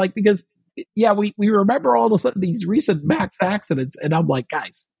up is because, yeah, we remember all of a sudden these recent MAX accidents, and I'm like,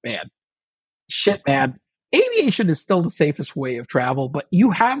 guys, man, aviation is still the safest way of travel, but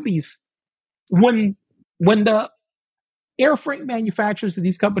you have these when the airframe manufacturers of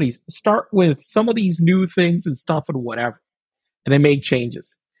these companies start with some of these new things and stuff and whatever, and they make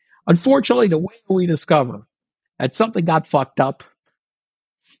changes. Unfortunately, the way we discover that something got fucked up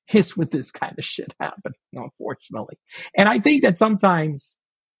is with this kind of shit happen, unfortunately. And I think that sometimes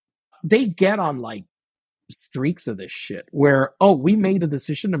they get on streaks of this shit where, we made a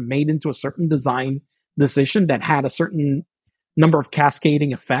decision and made into a certain design decision that had a certain number of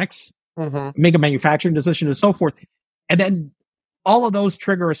cascading effects, make a manufacturing decision and so forth. And then all of those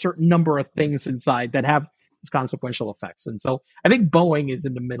trigger a certain number of things inside that have these consequential effects. And so I think Boeing is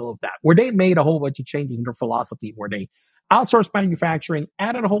in the middle of that, where they made a whole bunch of changes in their philosophy, where they outsourced manufacturing,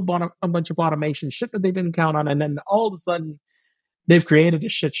 added a bunch of automation, shit that they didn't count on, and then all of a sudden they've created a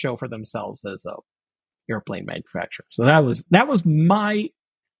shit show for themselves as a airplane manufacturer. So that was my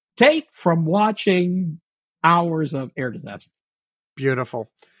take from watching hours of air disaster.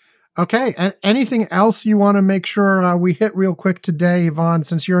 Beautiful. Okay. And anything else you want to make sure we hit real quick today, Yvonne,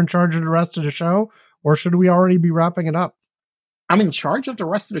 since you're in charge of the rest of the show, or should we already be wrapping it up? I'm in charge of the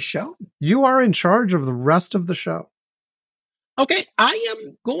rest of the show? You are in charge of the rest of the show. Okay. I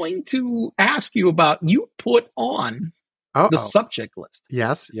am going to ask you about, you put on the subject list.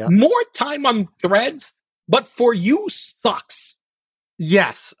 Yes. Yeah. More time on Threads, but for you sucks.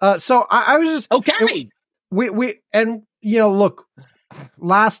 Yes. So I was just okay. Look,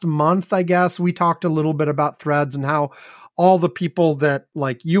 last month, I guess we talked a little bit about Threads and how all the people that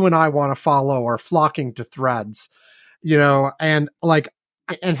you and I want to follow are flocking to Threads,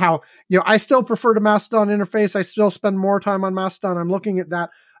 and how, I still prefer to Mastodon interface. I still spend more time on Mastodon. I'm looking at that,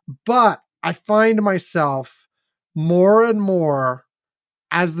 but I find myself more and more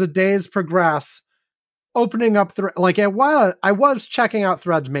as the days progress, opening up I was checking out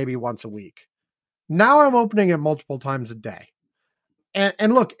Threads maybe once a week. Now I'm opening it multiple times a day.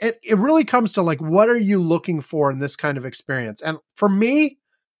 And look, it really comes to what are you looking for in this kind of experience? And for me,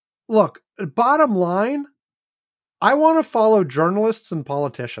 look, bottom line, I want to follow journalists and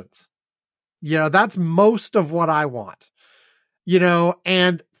politicians. That's most of what I want,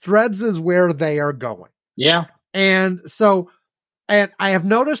 and Threads is where they are going. Yeah. And so, and I have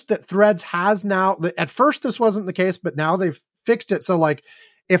noticed that Threads has now, at first this wasn't the case, but now they've fixed it. So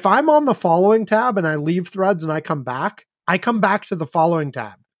if I'm on the following tab and I leave Threads and I come back to the following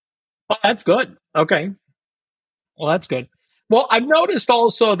tab. Oh, that's good. Okay. Well, that's good. Well, I've noticed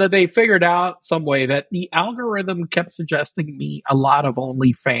also that they figured out some way that the algorithm kept suggesting me a lot of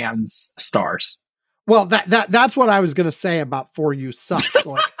OnlyFans stars. Well, that's what I was going to say about For You sucks.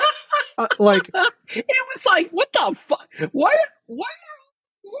 Like, it was like, what the fuck? What?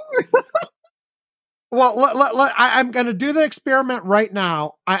 Well, I'm going to do the experiment right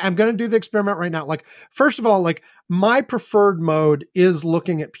now. I'm going to do the experiment right now. Like, first of all, like my preferred mode is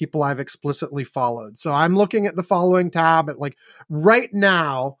looking at people I've explicitly followed. So I'm looking at the following tab at like right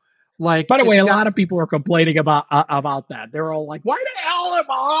now. Like, by the way, a lot of people are complaining about that. They're all like, "Why the hell am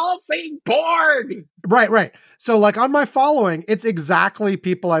I all seeing porn?" Right. So, like on my following, it's exactly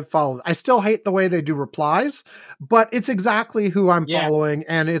people I've followed. I still hate the way they do replies, but it's exactly who I'm following,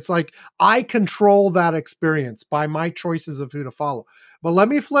 and it's like I control that experience by my choices of who to follow. But let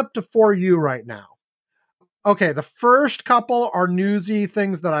me flip to For You right now. Okay, the first couple are newsy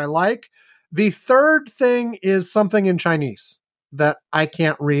things that I like. The third thing is something in Chinese that I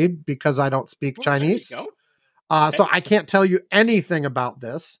can't read because I don't speak Chinese. So I can't tell you anything about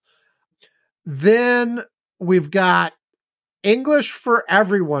this. Then we've got English for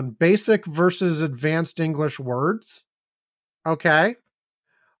Everyone, basic versus advanced English words. Okay.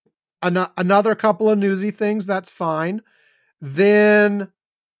 Another couple of newsy things. That's fine. Then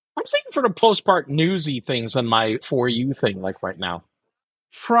I'm seeing for the most part newsy things on my For You thing, like right now.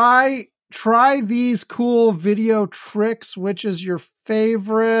 Try these cool video tricks. Which is your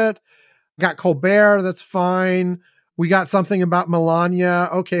favorite? Got Colbert. That's fine. We got something about Melania.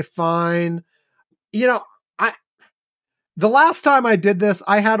 Okay, fine. You know, the last time I did this,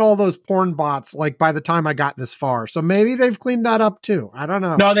 I had all those porn bots. Like by the time I got this far, so maybe they've cleaned that up too. I don't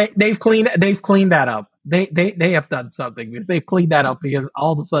know. No, they've cleaned that up. They have done something because they've cleaned that up because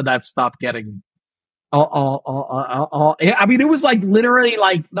all of a sudden I've stopped getting. I mean, it was like literally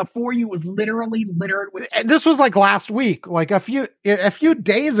like the For You was literally littered with. This was like last week, like a few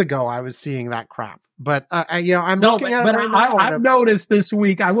days ago. I was seeing that crap, but I'm looking at it right now. I've noticed this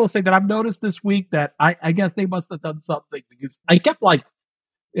week. I will say that I've noticed this week that I guess they must have done something because I kept like,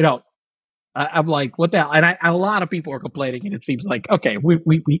 I'm like, what the hell? And a lot of people are complaining, and it seems like okay,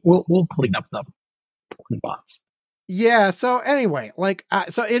 we'll clean up the porn bots. Yeah. So anyway, like,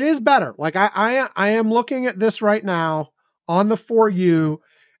 so it is better. Like I am looking at this right now on the For You,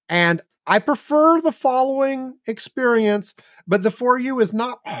 and I prefer the following experience, but the For You is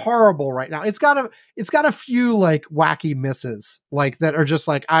not horrible right now. It's got a few like wacky misses, like that are just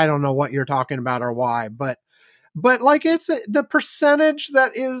like, I don't know what you're talking about or why, but like it's the percentage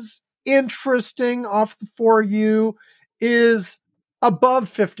that is interesting off the For You is above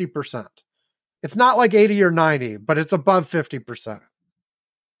 50%. It's not like 80 or 90, but it's above 50%.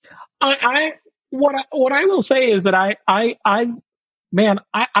 What I will say is that I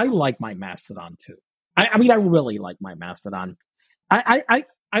like my Mastodon too. I mean, I really like my Mastodon. I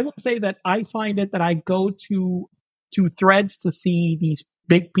will say that I find it that I go to Threads to see these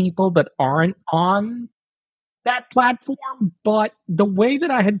big people that aren't on that platform, but the way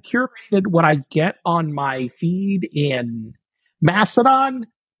that I had curated what I get on my feed in Mastodon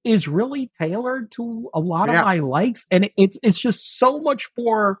is really tailored to a lot of my likes, and it's just so much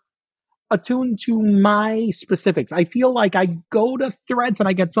more attuned to my specifics. I feel like I go to Threads and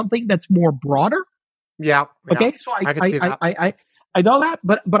I get something that's more broader. Yeah. Okay. So I know that,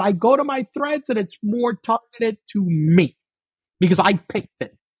 but I go to my Threads and it's more targeted to me because I picked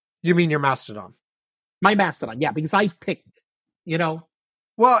it. You mean your Mastodon? My Mastodon, yeah, because I picked it.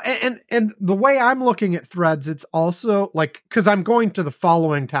 Well, and the way I'm looking at Threads, it's also like, because I'm going to the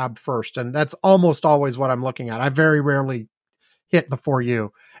following tab first, and that's almost always what I'm looking at. I very rarely hit the For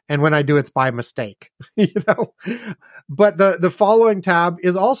You, and when I do, it's by mistake, But the following tab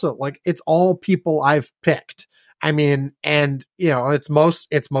is also like, it's all people I've picked. I mean, and it's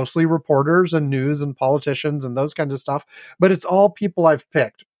mostly reporters and news and politicians and those kinds of stuff, but it's all people I've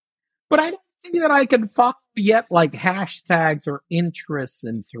picked. But I don't think that I can follow yet like hashtags or interests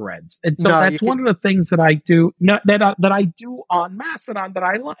in Threads. And so that's one of the things that I do that I do on Mastodon that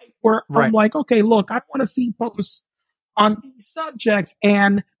I like, where I'm like, okay, look, I want to see posts on these subjects,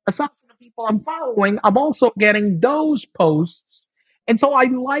 and aside from the people I'm following, I'm also getting those posts. And so I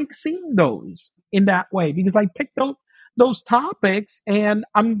like seeing those in that way because I picked those topics and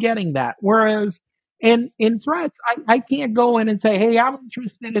I'm getting that. Whereas in Threads, I can't go in and say, hey, I'm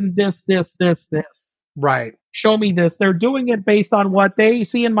interested in this. Right. Show me this. They're doing it based on what they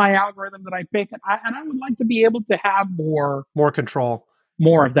see in my algorithm that I pick. And I would like to be able to have more control.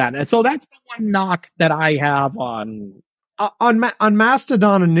 More of that. And so that's the one knock that I have on on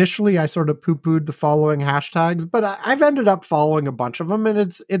Mastodon initially, I sort of poo-pooed the following hashtags, but I've ended up following a bunch of them, and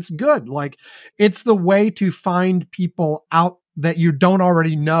it's good. Like, it's the way to find people out that you don't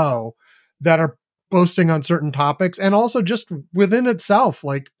already know that are posting on certain topics, and also just within itself,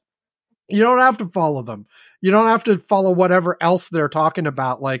 like, you don't have to follow them. You don't have to follow whatever else they're talking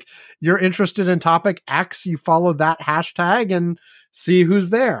about. Like, you're interested in topic X, you follow that hashtag and see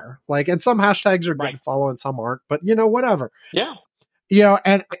who's there. Like, and some hashtags are good to follow and some aren't, but whatever. Yeah.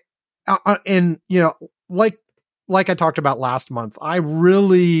 And like I talked about last month, I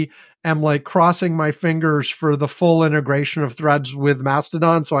really am like crossing my fingers for the full integration of Threads with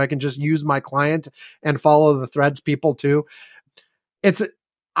Mastodon, so I can just use my client and follow the Threads people too.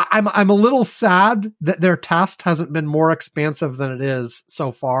 I'm a little sad that their test hasn't been more expansive than it is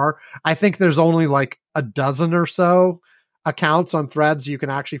so far. I think there's only like a dozen or so accounts on Threads you can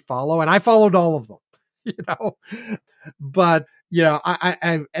actually follow, and I followed all of them. But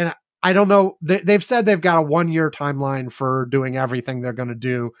I don't know. They've said they've got a 1-year timeline for doing everything they're going to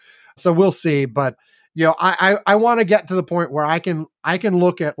do, so we'll see. But I want to get to the point where I can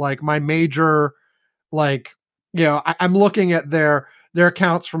look at like my major, like, I'm looking at their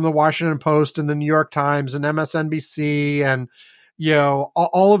accounts from the Washington Post and the New York Times and MSNBC and,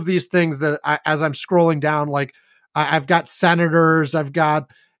 all of these things that as I'm scrolling down, like I've got senators, I've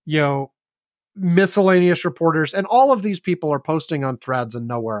got, miscellaneous reporters, and all of these people are posting on Threads and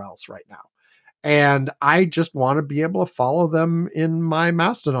nowhere else right now. And I just want to be able to follow them in my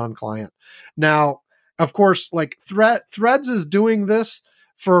Mastodon client. Now, of course, like Threads is doing this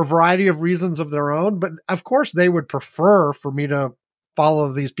for a variety of reasons of their own, but of course they would prefer for me to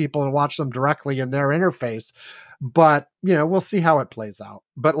follow these people and watch them directly in their interface. But, we'll see how it plays out.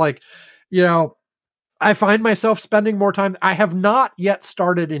 But like, I find myself spending more time. I have not yet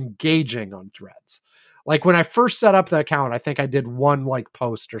started engaging on Threads. Like when I first set up the account, I think I did one like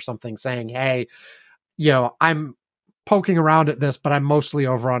post or something saying, hey, I'm poking around at this, but I'm mostly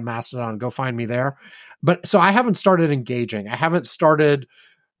over on Mastodon. Go find me there. But so I haven't started engaging. I haven't started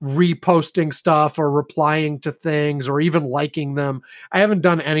reposting stuff or replying to things or even liking them. I haven't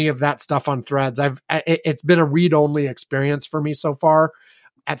done any of that stuff on Threads. It's been a read-only experience for me so far.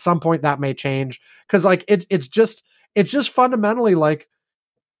 At some point that may change, because like it's just fundamentally like,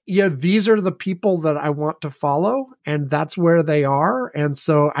 these are the people that I want to follow, and that's where they are. And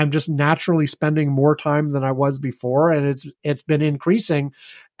so I'm just naturally spending more time than I was before, and it's been increasing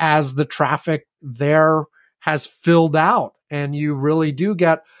as the traffic there has filled out. And you really do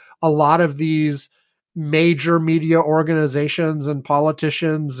get a lot of these major media organizations and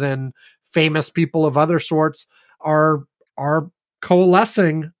politicians and famous people of other sorts are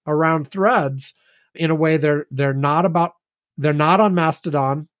coalescing around Threads in a way they're not on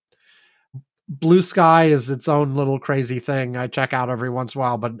Mastodon. Blue Sky is its own little crazy thing I check out every once in a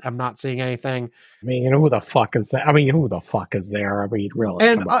while, but I'm not seeing anything. I mean, who the fuck is that? I mean, who the fuck is there? I mean, really.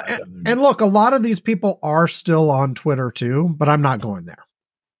 And look, a lot of these people are still on Twitter too, but I'm not going there.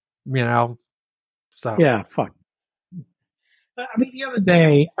 So yeah, fuck. I mean, the other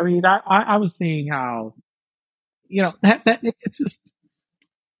day, I was seeing how, that it's just,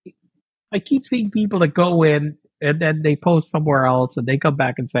 I keep seeing people that go in and then they post somewhere else and they come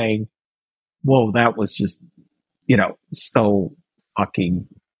back and saying, whoa, that was just, so fucking,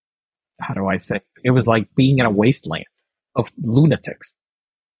 how do I say? It was like being in a wasteland of lunatics.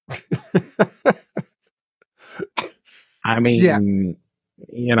 I mean,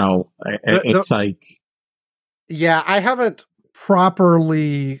 it's like. Yeah, I haven't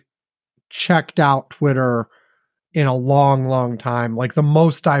properly checked out Twitter in a long, long time. Like the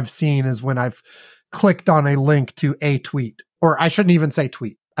most I've seen is when I've clicked on a link to a tweet, or I shouldn't even say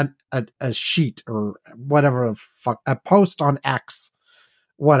tweet, a sheet or whatever the fuck, a post on X,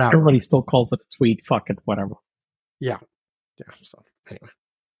 whatever. Everybody still calls it a tweet. Fuck it, whatever. Yeah. So anyway,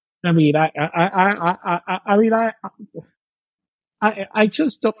 I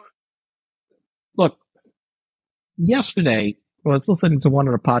just don't look. Yesterday, I was listening to one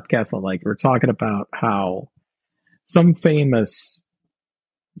of the podcasts I like. We were talking about how some famous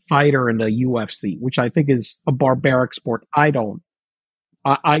fighter in the UFC, which I think is a barbaric sport. I do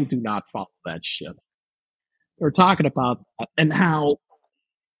not follow that shit. They're talking about that and how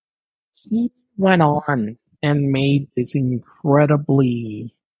he went on and made this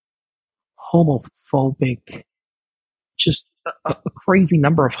incredibly homophobic, just a crazy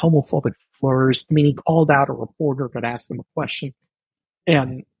number of homophobic slurs. I mean, he called out a reporter that asked him a question,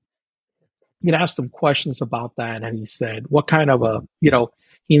 and he'd asked him questions about that, and he said, what kind of a,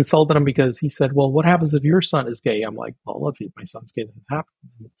 he insulted him because he said, well, what happens if your son is gay? I'm like, well, if my son's gay, doesn't happen.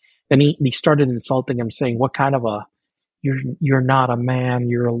 Then he started insulting him, saying, what kind of a you're not a man,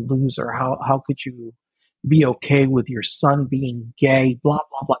 you're a loser. How could you be okay with your son being gay? Blah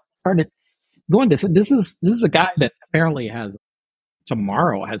blah blah. Started going this is a guy that apparently has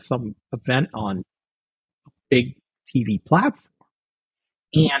tomorrow has some event on big TV platform,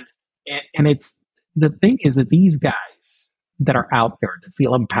 and it's the thing is that these guys that are out there that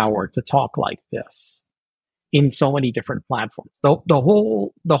feel empowered to talk like this in so many different platforms, the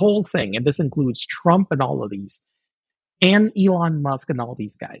whole thing, and this includes Trump and all of these, and Elon Musk and all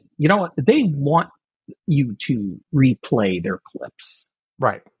these guys. You know what? They want you to replay their clips.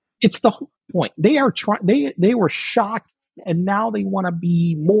 Right. It's the whole point. They are trying. They were shocked, and now they want to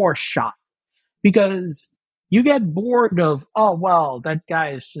be more shocked because you get bored of, oh well, that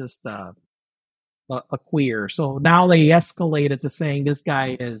guy is just a queer. So now they escalate it to saying this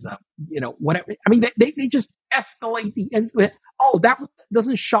guy is whatever. I mean, they just escalate the end. Oh, that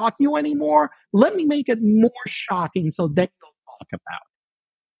doesn't shock you anymore. Let me make it more shocking so then you'll talk about it.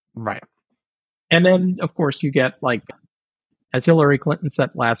 Right. And then of course you get, like, as Hillary Clinton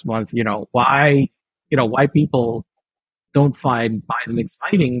said last month, why people don't find Biden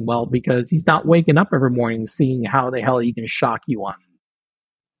exciting. Well, because he's not waking up every morning seeing how the hell he can shock you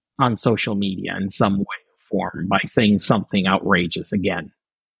on social media in some way or form by saying something outrageous again.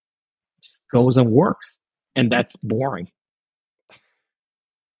 Just goes and works. And that's boring.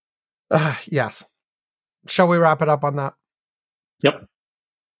 Yes. Shall we wrap it up on that? Yep.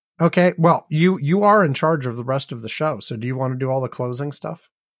 Okay. Well, you are in charge of the rest of the show. So do you want to do all the closing stuff?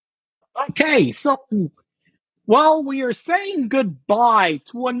 Okay. So while we are saying goodbye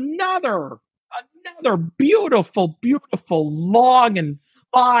to another beautiful, beautiful, long and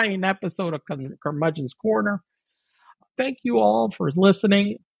fine episode of Curmudgeon's Corner, thank you all for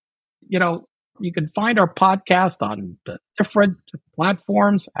listening. You can find our podcast on the different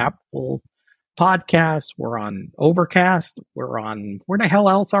platforms. Apple Podcasts. We're on Overcast. We're on, where the hell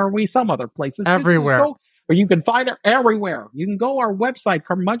else are we? Some other places. Everywhere. Or you can find it everywhere. You can go our website,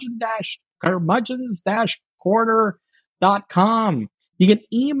 curmudgeons-corner.com. You can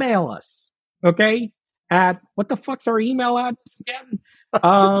email us, okay? At, what the fuck's our email address again?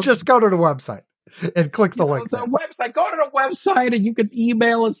 Just go to the website and click the link. The website. Go to the website and you can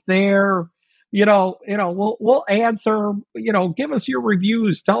email us there. We'll answer. Give us your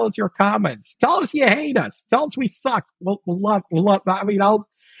reviews. Tell us your comments. Tell us you hate us. Tell us we suck. We'll love. I mean, I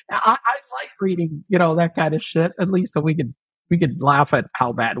like reading, that kind of shit. At least so we could laugh at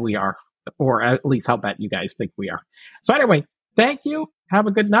how bad we are, or at least how bad you guys think we are. So anyway, thank you. Have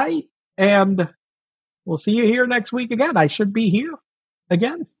a good night, and we'll see you here next week again. I should be here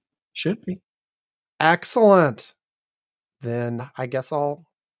again. Should be. Excellent. Then I guess I'll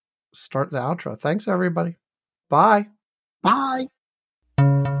start the outro. Thanks, everybody. Bye. Bye.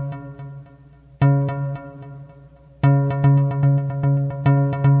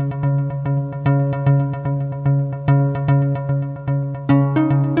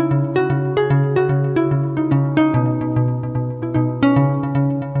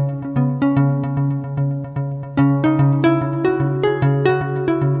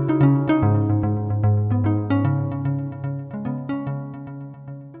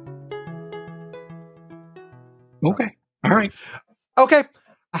 Okay. All right. Okay.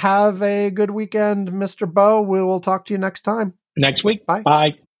 Have a good weekend, Mr. Bo. We will talk to you next time. Next week. Bye.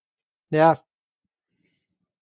 Bye. Yeah.